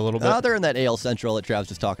falling apart a little bit? They're in that AL Central that Trav's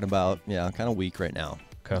just talking about. Yeah, kind of weak right now.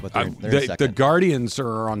 Okay. But they're in second. The Guardians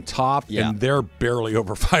are on top, and they're barely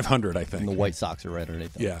over 500, I think. And the White Sox are right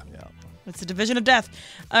underneath them. Yeah. It's a division of death.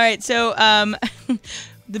 All right, so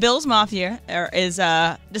the Bills Mafia is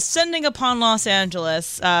descending upon Los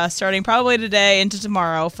Angeles, starting probably today into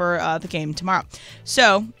tomorrow for the game tomorrow.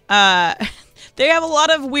 So they have a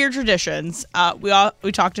lot of weird traditions.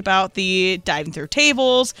 We talked about the diving through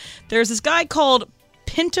tables. There's this guy called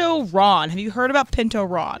Pinto Ron. Have you heard about Pinto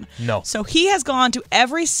Ron? No. So he has gone to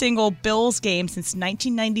every single Bills game since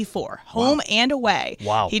 1994, home and away.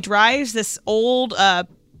 Wow. He drives this old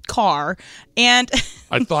car, and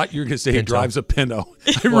I thought you were going to say he drives a Pinto.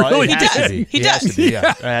 He does. He does. Has to be. Yeah.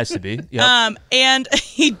 It has to be. Yep. And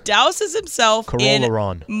he douses himself in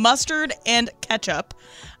Ron. mustard and ketchup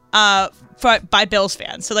by Bills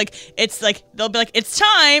fans. So it's like they'll be like, it's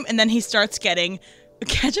time, and then he starts getting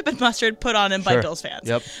ketchup and mustard put on him by Bills fans.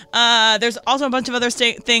 Yep. There's also a bunch of other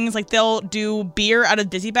things, like they'll do beer out of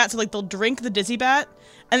Dizzy Bat. So they'll drink the Dizzy Bat,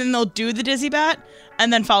 and then they'll do the Dizzy Bat,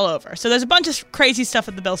 and then fall over. So there's a bunch of crazy stuff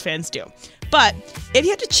that the Bills fans do. But if you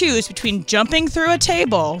had to choose between jumping through a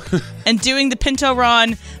table and doing the Pinto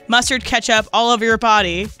Ron mustard ketchup all over your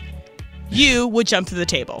body, you would jump through the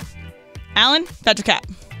table. Alan, Patrick Cap.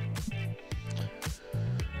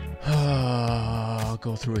 I'll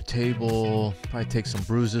go through a table, probably take some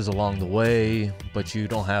bruises along the way, but you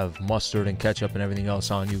don't have mustard and ketchup and everything else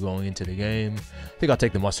on you going into the game. I think I'll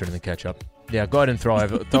take the mustard and the ketchup. Yeah, go ahead and throw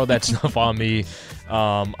that stuff on me.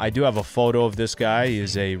 I do have a photo of this guy. He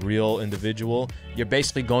is a real individual. You're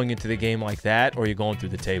basically going into the game like that, or you're going through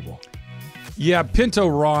the table. Yeah, Pinto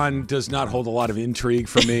Ron does not hold a lot of intrigue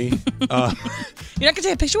for me. You're not going to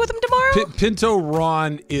take a picture with him tomorrow? Pinto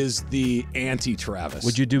Ron is the anti-Travis.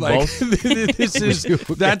 Would you do both?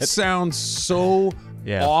 That sounds so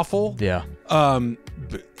awful. Yeah.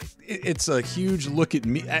 It's a huge look at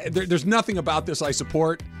me. There's nothing about this I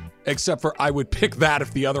support, except for I would pick that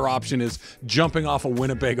if the other option is jumping off a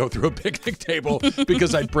Winnebago through a picnic table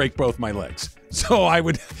because I'd break both my legs. So I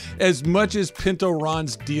would, as much as Pinto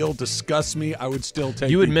Ron's deal disgusts me, I would still take.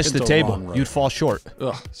 You would miss Pinto the table. Ron road. You'd fall short.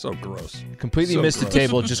 Ugh, so gross. Completely So miss the gross.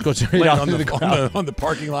 table. It just goes right on onto the ground. on the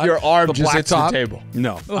parking lot. Your arm the just hits the blacktop. table.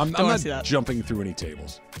 No, I'm don't wanna not see that. jumping through any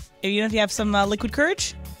tables. Even if you have some liquid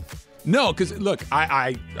courage? No, because look,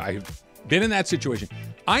 I've been in that situation.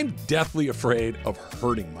 I'm deathly afraid of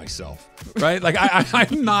hurting myself, right? Like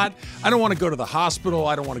I'm not. I don't want to go to the hospital.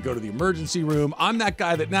 I don't want to go to the emergency room. I'm that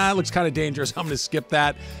guy that it looks kind of dangerous. I'm going to skip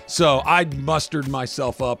that. So I mustered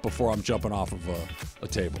myself up before I'm jumping off of a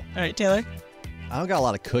table. All right, Taylor. I don't got a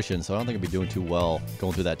lot of cushion, so I don't think I'd be doing too well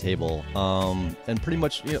going through that table. And pretty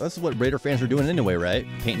much, this is what Raider fans are doing anyway, right?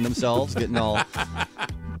 Painting themselves, getting all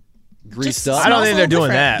greased up. I don't think they're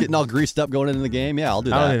doing that. Getting all greased up going into the game. Yeah, I'll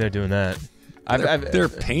do that. I don't think they're doing that. They're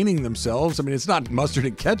painting themselves. I mean, it's not mustard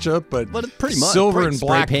and ketchup, but it's pretty much silver and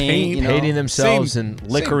black paint. Painting themselves and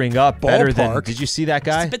liquoring up better than. Did you see that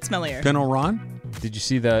guy? It's a bit smellier. Pinto Ron? Did you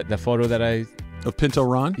see the photo that I of Pinto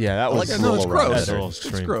Ron? Yeah, that was. No, it's gross. That's a little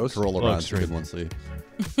extreme. It's gross. Corolla Ron's a good one, see.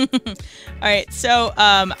 All right, so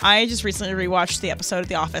I just recently rewatched the episode of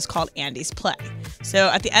The Office called Andy's Play. So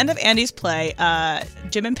at the end of Andy's Play,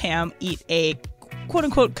 Jim and Pam eat a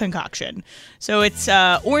quote-unquote concoction. So it's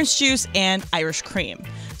orange juice and Irish cream.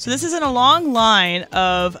 So this is in a long line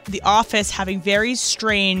of The Office having very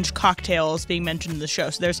strange cocktails being mentioned in the show.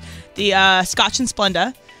 So there's the Scotch and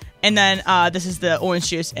Splenda, and then this is the orange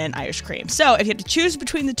juice and Irish cream. So if you had to choose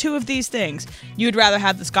between the two of these things, you would rather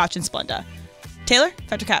have the Scotch and Splenda. Taylor,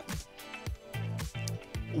 Factor Cap.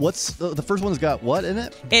 What's the first one's got what in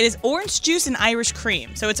it? It is orange juice and Irish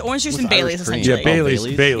cream. So it's orange juice and Irish Bailey's, cream?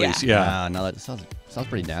 essentially. Yeah, Bailey's, yeah. No, that sounds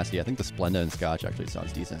pretty nasty. I think the Splenda and Scotch actually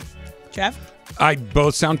sounds decent. Jeff? I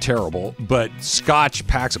both sound terrible, but Scotch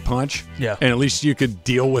packs a punch. Yeah. And at least you could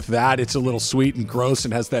deal with that. It's a little sweet and gross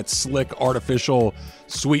and has that slick artificial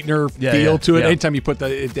sweetener feel to it. Yeah. Anytime you put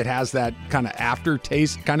it has that kind of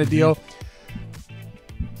aftertaste kind of deal.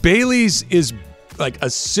 Bailey's is like a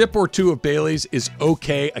sip or two of Bailey's is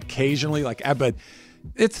okay occasionally, but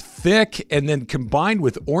it's thick, and then combined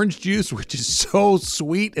with orange juice, which is so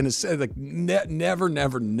sweet, and it's like never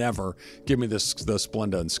give me the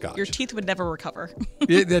Splenda and Scotch. Your teeth would never recover.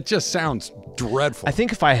 That just sounds dreadful. I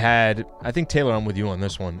think Taylor, I'm with you on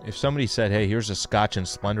this one. If somebody said, "Hey, here's a Scotch and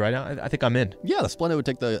Splenda right now," I think I'm in. Yeah, the Splenda would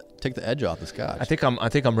take the edge off the Scotch. I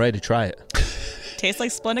think I'm ready to try it. Tastes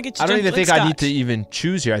like Splenda. Gets you I don't even drunk think like I need Scotch. to even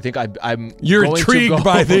choose here. I think I'm. You're going intrigued to go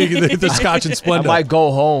by the Scotch and Splenda. I might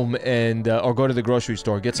go home and or go to the grocery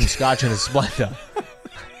store, get some Scotch and a Splenda.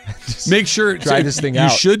 Make sure try this thing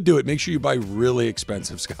out. You should do it. Make sure you buy really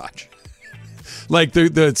expensive Scotch. Like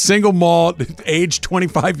the single malt, aged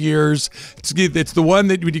 25 years. It's the one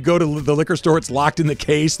that when you go to the liquor store, it's locked in the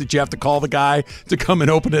case that you have to call the guy to come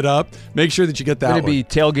and open it up. Make sure that you get that I'm one. going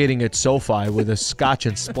to be tailgating at SoFi with a Scotch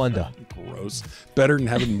and Splenda. Gross. Better than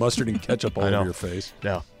having mustard and ketchup all over your face.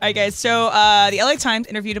 No. All right, guys. So the LA Times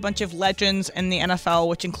interviewed a bunch of legends in the NFL,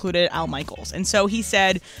 which included Al Michaels. And so he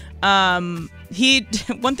said what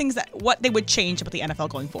they would change about the NFL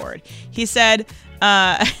going forward. He said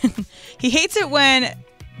he hates it when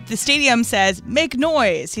the stadium says, make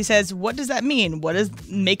noise. He says, what does that mean? What does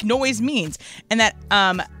make noise means? And that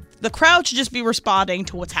the crowd should just be responding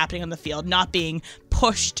to what's happening on the field, not being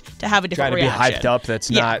pushed to have a different reaction. Trying to be hyped up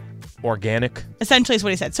that's not organic. Essentially is what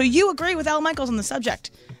he said. So you agree with Al Michaels on the subject.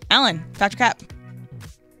 Alan, Factor Cap.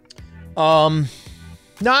 No,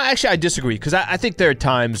 actually, I disagree because I think there are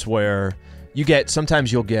times where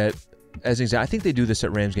sometimes you'll get, as an example, I think they do this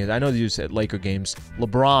at Rams games. I know they do this at Laker games.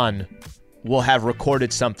 LeBron will have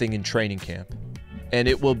recorded something in training camp, and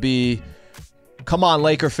it will be, come on,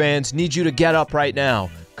 Laker fans, need you to get up right now.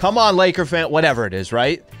 Come on, Laker fan, whatever it is,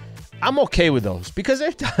 right? I'm okay with those because there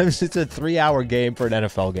are times it's a 3-hour game for an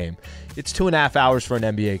NFL game. It's 2.5 hours for an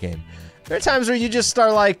NBA game. There are times where you just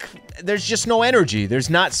are like, there's just no energy. There's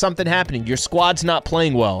not something happening. Your squad's not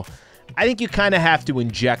playing well. I think you kind of have to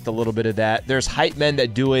inject a little bit of that. There's hype men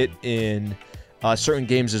that do it in certain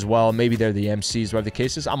games as well. Maybe they're the MCs, whatever the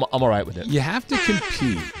case is. I'm all right with it. You have to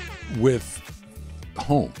compete with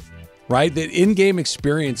home, right? That in-game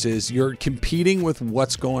experiences, you're competing with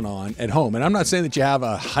what's going on at home. And I'm not saying that you have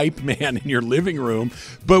a hype man in your living room,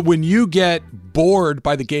 but when you get bored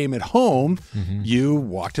by the game at home, you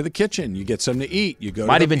walk to the kitchen, you get something to eat, you go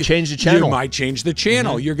might even change the channel. You might change the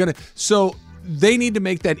channel. You're going to so they need to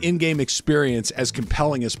make that in-game experience as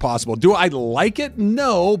compelling as possible. Do I like it?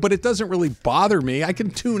 No, but it doesn't really bother me. I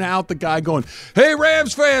can tune out the guy going, "Hey,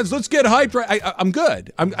 Rams fans, let's get hyped!" I'm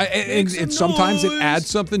good. And sometimes it adds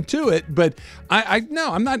something to it, but I'm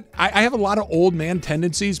not. I have a lot of old man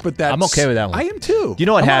tendencies, but I'm okay with that one. I am too. You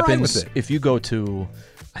know what I'm happens all right with it. if you go to,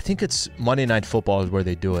 I think it's Monday Night Football is where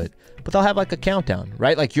they do it, but they'll have like a countdown,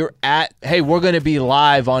 right? Like hey, we're going to be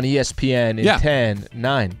live on ESPN in 10,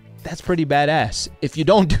 9. That's pretty badass. If you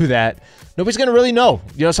don't do that, nobody's going to really know.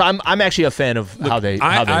 So I'm actually a fan of how they.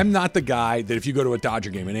 I'm not the guy that if you go to a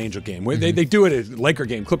Dodger game, an Angel game, where they do it at Laker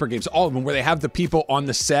game, Clipper games, all of them, where they have the people on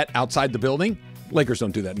the set outside the building. Lakers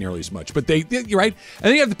don't do that nearly as much, but you're right. And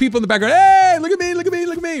then you have the people in the background, hey, look at me, look at me,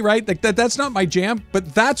 look at me, right? Like that's not my jam,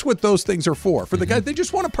 but that's what those things are for. For the guys, they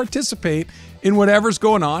just want to participate in whatever's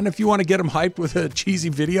going on. If you want to get them hyped with a cheesy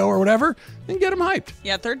video or whatever, then get them hyped.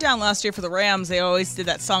 Yeah, third down last year for the Rams, they always did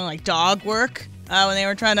that song like Dog Work when they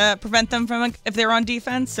were trying to prevent them from if they were on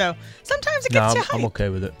defense. So sometimes it gets you hyped. I'm okay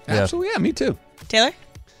with it. Absolutely, yeah, me too. Taylor?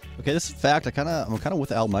 Okay, this is fact. I'm kind of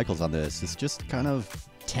with Al Michaels on this. It's just kind of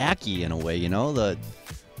tacky in a way, all the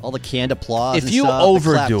canned applause. If and you stuff,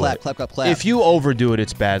 overdo clap, clap, clap. if you overdo it,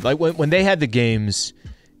 it's bad. Like when they had the games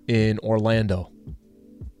in Orlando.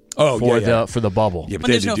 For the bubble. Yeah,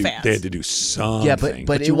 but there's no fans. They had to do something. Yeah,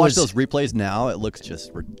 but you watch those replays now, it looks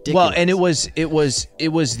just ridiculous. Well, and it was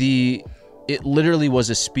it literally was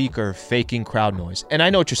a speaker faking crowd noise. And I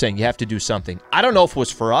know what you're saying. You have to do something. I don't know if it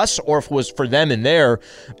was for us or if it was for them in there,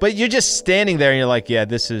 but you're just standing there and you're like, yeah,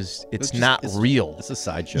 it's not real. It's a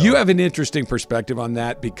sideshow. You have an interesting perspective on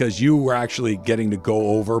that because you were actually getting to go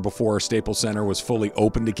over before Staples Center was fully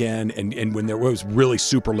opened again, and when there was really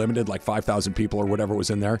super limited, like 5,000 people or whatever was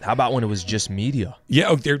in there. How about when it was just media?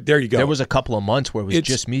 Yeah, there you go. There was a couple of months where it was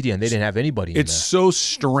just media and they didn't have anybody in there. It's so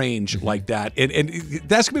strange like that. And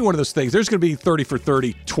that's going to be one of those things. There's going to be 30 for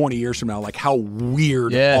 30 20 years from now, like how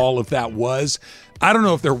weird all of that was. I don't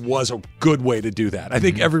know if there was a good way to do that. I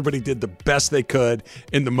think everybody did the best they could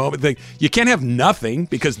in the moment. You can't have nothing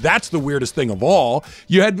because that's the weirdest thing of all.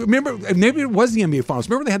 You had, remember, maybe it was the NBA Finals.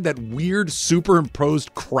 Remember they had that weird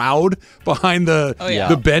superimposed crowd behind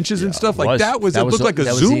the benches and stuff? Like it looked like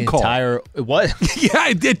a Zoom call. What? Yeah,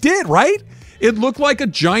 it did, right? It looked like a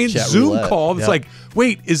giant Zoom call. It's like,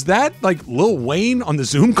 wait, is that like Lil Wayne on the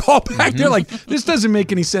Zoom call back there? Like, this doesn't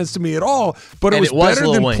make any sense to me at all. But it was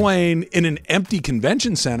better than playing in an empty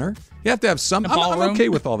convention center. You have to have some. I'm okay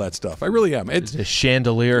with all that stuff. I really am. It's a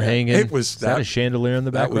chandelier hanging. It was Is that a chandelier in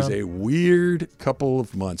the background? That was a weird couple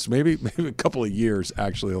of months, maybe a couple of years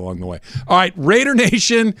actually along the way. All right, Raider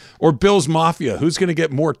Nation or Bills Mafia? Who's going to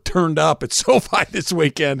get more turned up at SoFi this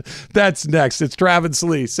weekend? That's next. It's Travis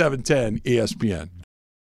Lee, 710 ESPN.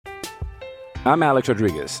 I'm Alex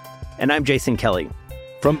Rodriguez. And I'm Jason Kelly.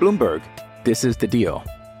 From Bloomberg, this is The Deal.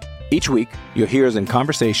 Each week, you'll hear us in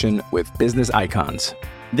conversation with business icons.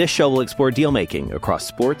 This show will explore deal-making across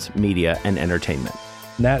sports, media, and entertainment.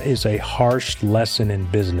 That is a harsh lesson in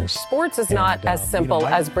business. Sports is not as simple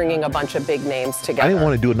as bringing a bunch of big names together. I didn't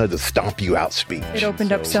want to do another stomp you out speech. It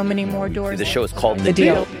opened up so many more doors. The show is called The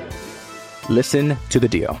Deal. Listen to The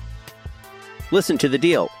Deal. Listen to The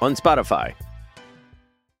Deal on Spotify.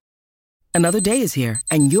 Another day is here,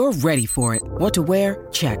 and you're ready for it. What to wear?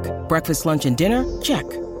 Check. Breakfast, lunch, and dinner? Check.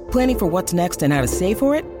 Planning for what's next and how to save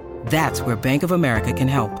for it? That's where Bank of America can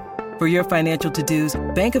help. For your financial to-dos,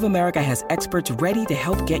 Bank of America has experts ready to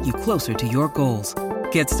help get you closer to your goals.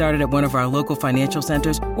 Get started at one of our local financial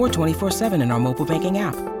centers or 24/7 in our mobile banking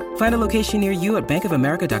app. Find a location near you at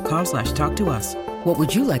bankofamerica.com/talktous. What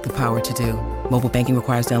would you like the power to do? Mobile banking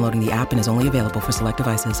requires downloading the app and is only available for select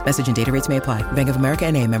devices. Message and data rates may apply. Bank of America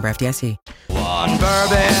NA, member FDIC. One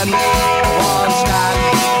bourbon, one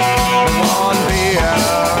scotch, one beer.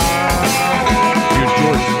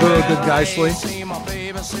 You're a good guy, Slee?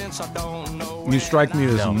 You strike me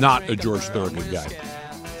as not a George Thorogood guy.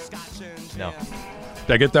 No.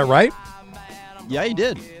 Did I get that right? Yeah, you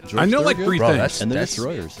did. George I know Thorogood? Like three things. And the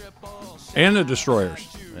Destroyers. And the Destroyers.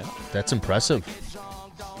 Yeah. That's impressive.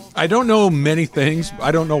 I don't know many things.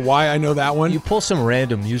 I don't know why I know that one. You pull some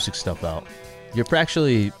random music stuff out. You're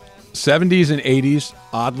actually 70s and 80s.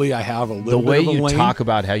 Oddly, I have a little bit of a lane. The way you talk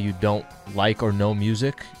about how you don't like or know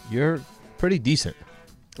music, you're pretty decent.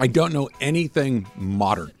 I don't know anything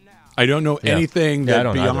modern. I don't know anything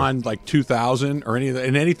that beyond like 2000 or anything,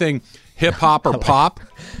 and anything hip hop or pop.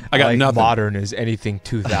 I got nothing. Modern is anything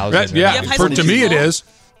 2000. Yeah, to me it is.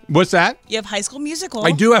 What's that? You have High School Musical.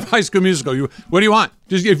 I do have High School Musical. What do you want?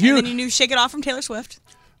 Just if you. And then you knew "Shake It Off" from Taylor Swift.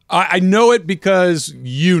 I know it because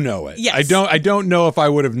you know it. Yes. I don't know if I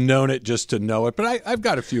would have known it just to know it, but I've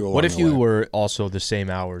got a few along What if the you way. were also the same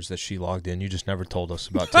hours that she logged in? You just never told us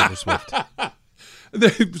about Taylor Swift.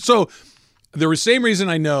 So the same reason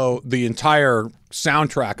I know the entire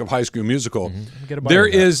soundtrack of High School Musical, there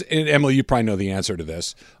is, and Emily, you probably know the answer to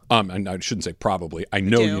this. And I shouldn't say probably. I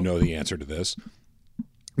know you know the answer to this.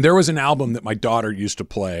 There was an album that my daughter used to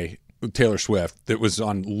play with Taylor Swift that was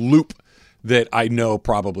on loop that I know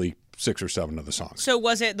probably 6 or 7 of the songs. So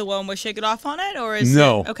was it the one with "Shake It Off" on it, or is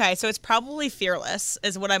no? It, okay, so it's probably "Fearless"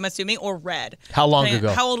 is what I'm assuming, or "Red." How long ago?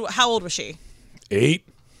 How old was she? 8.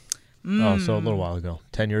 Oh, so a little while ago.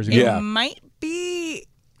 10 years ago? It might be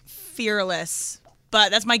 "Fearless," but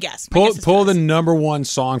that's my guess. Pull the number one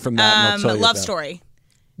song from that and I'll tell you Love that. Story.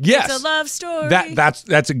 Yes. It's a love story.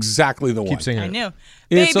 That's exactly the one. Keep singing it. I knew.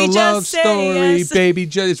 It's Baby, a love just say story, yes. baby.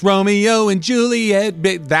 It's Romeo and Juliet.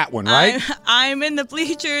 That one, right? I'm in the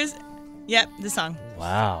bleachers. Yep, the song.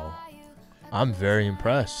 Wow. I'm very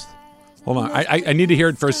impressed. Hold on. I need to hear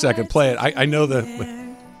it for a second. Play it. I know the...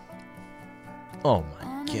 Oh,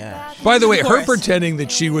 my gosh. By the way, her pretending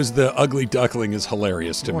that she was the ugly duckling is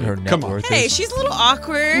hilarious to me. Come on. Hey, she's a little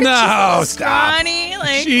awkward. No, she's stop. scrawny,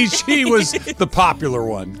 like... She was the popular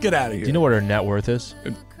one. Get out of here. Do you know what her net worth is?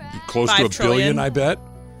 Close to $1 billion, I bet.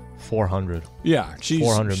 400. Yeah, she's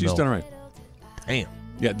 400 she's mil. done it right. Damn.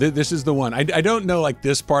 Yeah, this is the one. I don't know like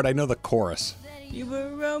this part. I know the chorus. You were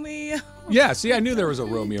Romeo. Yeah, see, I knew there was a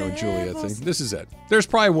Romeo and Juliet thing. This is it. There's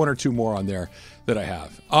probably 1 or 2 more on there that I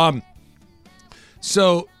have.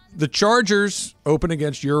 So the Chargers open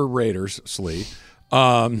against your Raiders, Slee.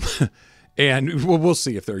 And we'll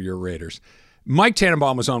see if they're your Raiders. Mike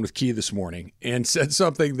Tannenbaum was on with Key this morning and said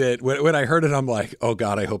something that when I heard it, I'm like, oh,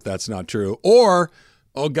 God, I hope that's not true. Or,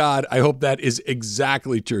 oh, God, I hope that is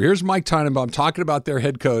exactly true. Here's Mike Tannenbaum talking about their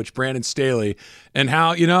head coach, Brandon Staley, and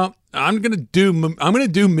how, I'm going to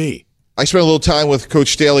do me. I spent a little time with Coach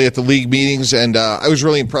Staley at the league meetings, and I was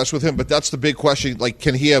really impressed with him. But that's the big question, like,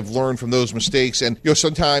 can he have learned from those mistakes? And,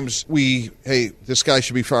 sometimes hey, this guy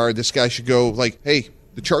should be fired, this guy should go. Like, hey,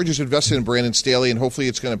 the Chargers invested in Brandon Staley, and hopefully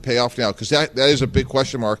it's going to pay off now, because that is a big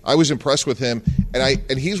question mark. I was impressed with him,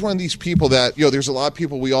 and he's one of these people that, there's a lot of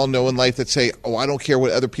people we all know in life that say, oh, I don't care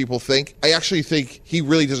what other people think. I actually think he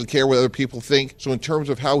really doesn't care what other people think. So in terms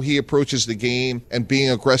of how he approaches the game and being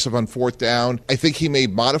aggressive on fourth down, I think he may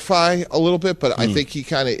modify a little bit, but I think he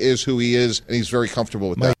kind of is who he is, and he's very comfortable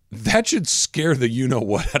with that. That should scare the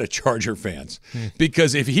you-know-what out of Charger fans,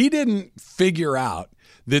 because if he didn't figure out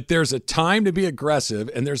that there's a time to be aggressive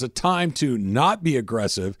and there's a time to not be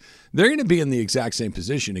aggressive, they're going to be in the exact same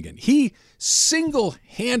position again. He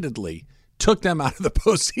single-handedly took them out of the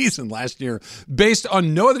postseason last year based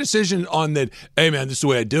on no other decision on that, hey, man, this is the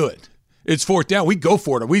way I do it. It's fourth down. We go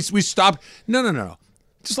for it. We stop. No.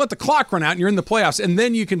 Just let the clock run out and you're in the playoffs, and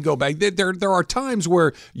then you can go back. There are times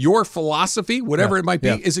where your philosophy, whatever it might be,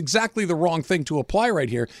 is exactly the wrong thing to apply right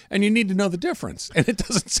here, and you need to know the difference. And it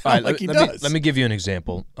doesn't sound like he does. Let me give you an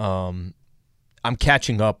example. I'm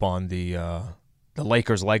catching up on the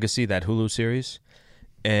Lakers Legacy, that Hulu series,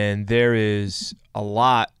 and there is a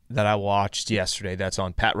lot that I watched yesterday that's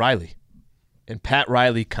on Pat Riley. And Pat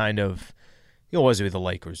Riley kind of, what was it with the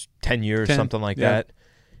Lakers, 10 years, something like that?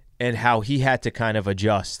 And how he had to kind of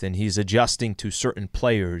adjust, and he's adjusting to certain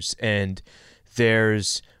players. And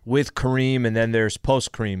there's with Kareem, and then there's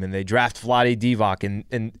post-Kareem, and they draft Vlade Divac,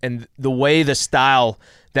 and the way the style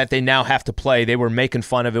that they now have to play, they were making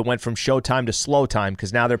fun of it, went from showtime to slow time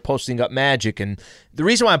because now they're posting up Magic. And the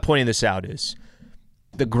reason why I'm pointing this out is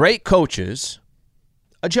the great coaches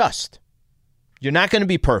adjust. You're not going to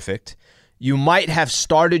be perfect. You might have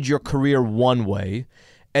started your career one way,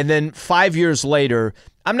 and then 5 years later,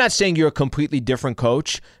 I'm not saying you're a completely different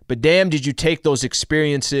coach, but damn, did you take those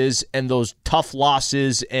experiences and those tough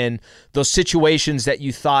losses and those situations that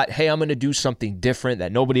you thought, hey, I'm going to do something different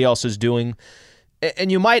that nobody else is doing.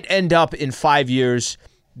 And you might end up in 5 years,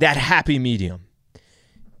 that happy medium.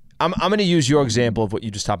 I'm going to use your example of what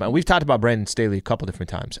you just talked about. We've talked about Brandon Staley a couple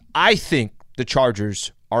different times. I think the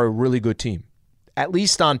Chargers are a really good team. At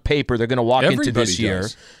least on paper, they're going to walk into this year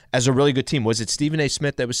as a really good team. Was it Stephen A.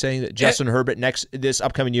 Smith that was saying that Justin Herbert this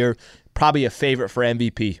upcoming year probably a favorite for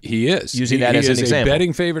MVP? He is. Using that as an example. He is a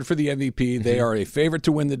betting favorite for the MVP. They are a favorite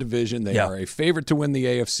to win the division. They are a favorite to win the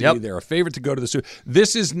AFC. They're a favorite to go to the Super.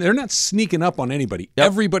 They're not sneaking up on anybody.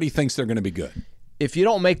 Everybody thinks they're going to be good. If you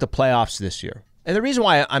don't make the playoffs this year, and the reason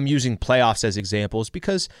why I'm using playoffs as examples,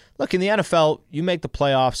 because, look, in the NFL, you make the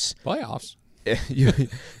playoffs.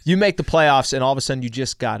 You make the playoffs, and all of a sudden you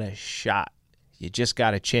just got a shot. You just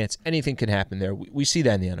got a chance. Anything can happen there. We see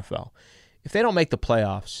that in the NFL. If they don't make the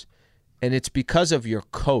playoffs, and it's because of your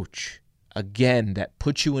coach, again, that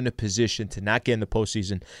puts you in a position to not get in the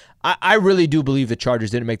postseason, I really do believe the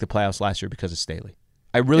Chargers didn't make the playoffs last year because of Staley.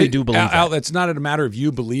 I really do believe that. Al, it's not a matter of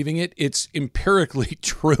you believing it. It's empirically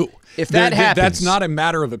true. If that happens, that's not a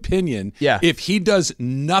matter of opinion. Yeah. If he does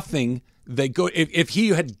nothing, they go. If he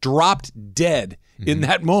had dropped dead in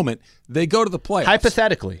that moment, they go to the playoffs.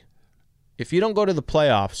 Hypothetically, if you don't go to the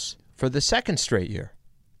playoffs for the second straight year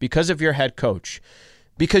because of your head coach,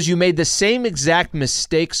 because you made the same exact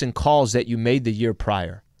mistakes and calls that you made the year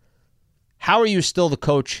prior, how are you still the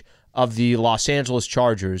coach of the Los Angeles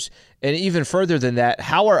Chargers? And even further than that,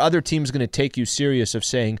 how are other teams going to take you serious of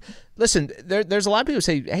saying, listen, there's a lot of people who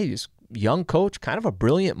say, hey, this young coach, kind of a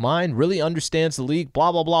brilliant mind, really understands the league,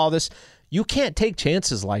 blah, blah, blah, all this. You can't take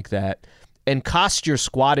chances like that and cost your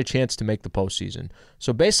squad a chance to make the postseason.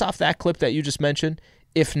 So based off that clip that you just mentioned,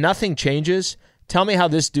 if nothing changes, tell me how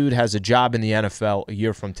this dude has a job in the NFL a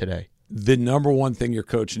year from today. The number one thing your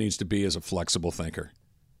coach needs to be is a flexible thinker.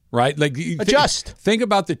 Right? Like adjust. Think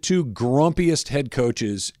about the two grumpiest head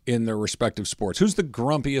coaches in their respective sports. Who's the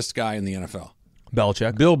grumpiest guy in the NFL?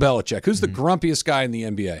 Belichick. Bill Belichick. Who's the grumpiest guy in the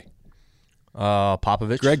NBA?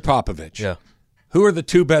 Popovich. Greg Popovich. Yeah. Who are the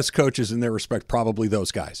two best coaches in their respect? Probably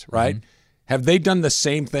those guys, right? Have they done the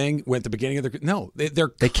same thing at the beginning of their? No, they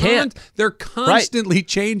can't. They're constantly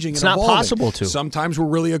changing. It's and not evolving. possible to. Sometimes we're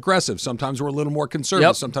really aggressive. Sometimes we're a little more conservative.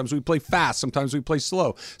 Yep. Sometimes we play fast. Sometimes we play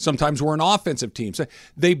slow. Sometimes we're an offensive team. So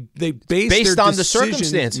they base based their on the decisions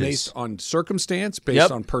circumstances, based on circumstance,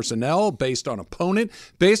 based on personnel, based on opponent,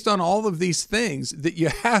 based on all of these things that you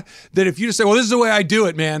have. That if you just say, "Well, this is the way I do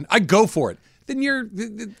it, man," I go for it. Then you're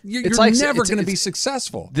never going to be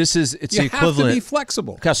successful. It's the equivalent. You have to be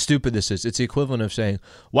flexible. Look how stupid this is. It's the equivalent of saying,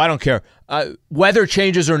 "Well, I don't care. Weather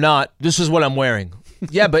changes or not, this is what I'm wearing."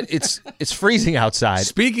 Yeah, but it's freezing outside.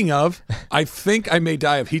 Speaking of, I think I may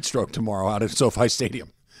die of heat stroke tomorrow out at SoFi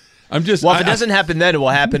Stadium. If it doesn't happen then, it will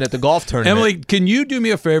happen at the golf tournament. Emily, can you do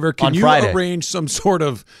me a favor? Can you Friday. arrange some sort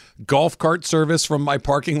of golf cart service from my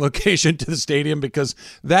parking location to the stadium? Because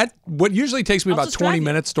what usually takes me about 20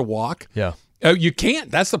 minutes to walk. Yeah. You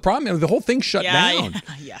can't. That's the problem. The whole thing's shut down.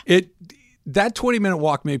 Yeah. That 20-minute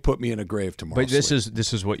walk may put me in a grave tomorrow. But this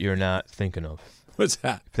is what you're not thinking of. What's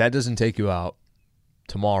that? If that doesn't take you out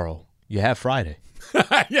tomorrow, you have Friday.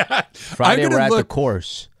 Yeah. Friday we're at the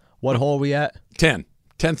course. What hole are we at? 10.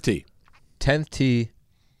 10th tee. 10th tee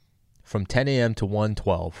from 10 a.m. to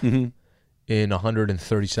 1:12 in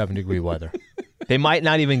 137-degree weather. They might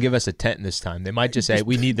not even give us a tent this time. They might just say,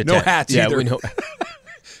 we need the tent. No hats either. We know.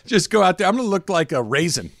 Just go out there. I'm going to look like a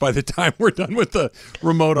raisin by the time we're done with the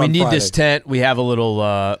remote on Friday. We need this tent. We have a little.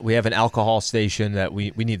 We have an alcohol station that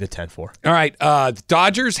we need the tent for. All right. The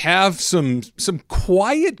Dodgers have some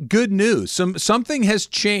quiet good news. Something has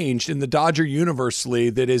changed in the Dodger universe, Lee,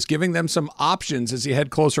 that is giving them some options as you head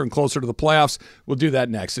closer and closer to the playoffs. We'll do that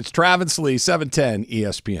next. It's Travis Lee, 710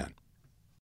 ESPN.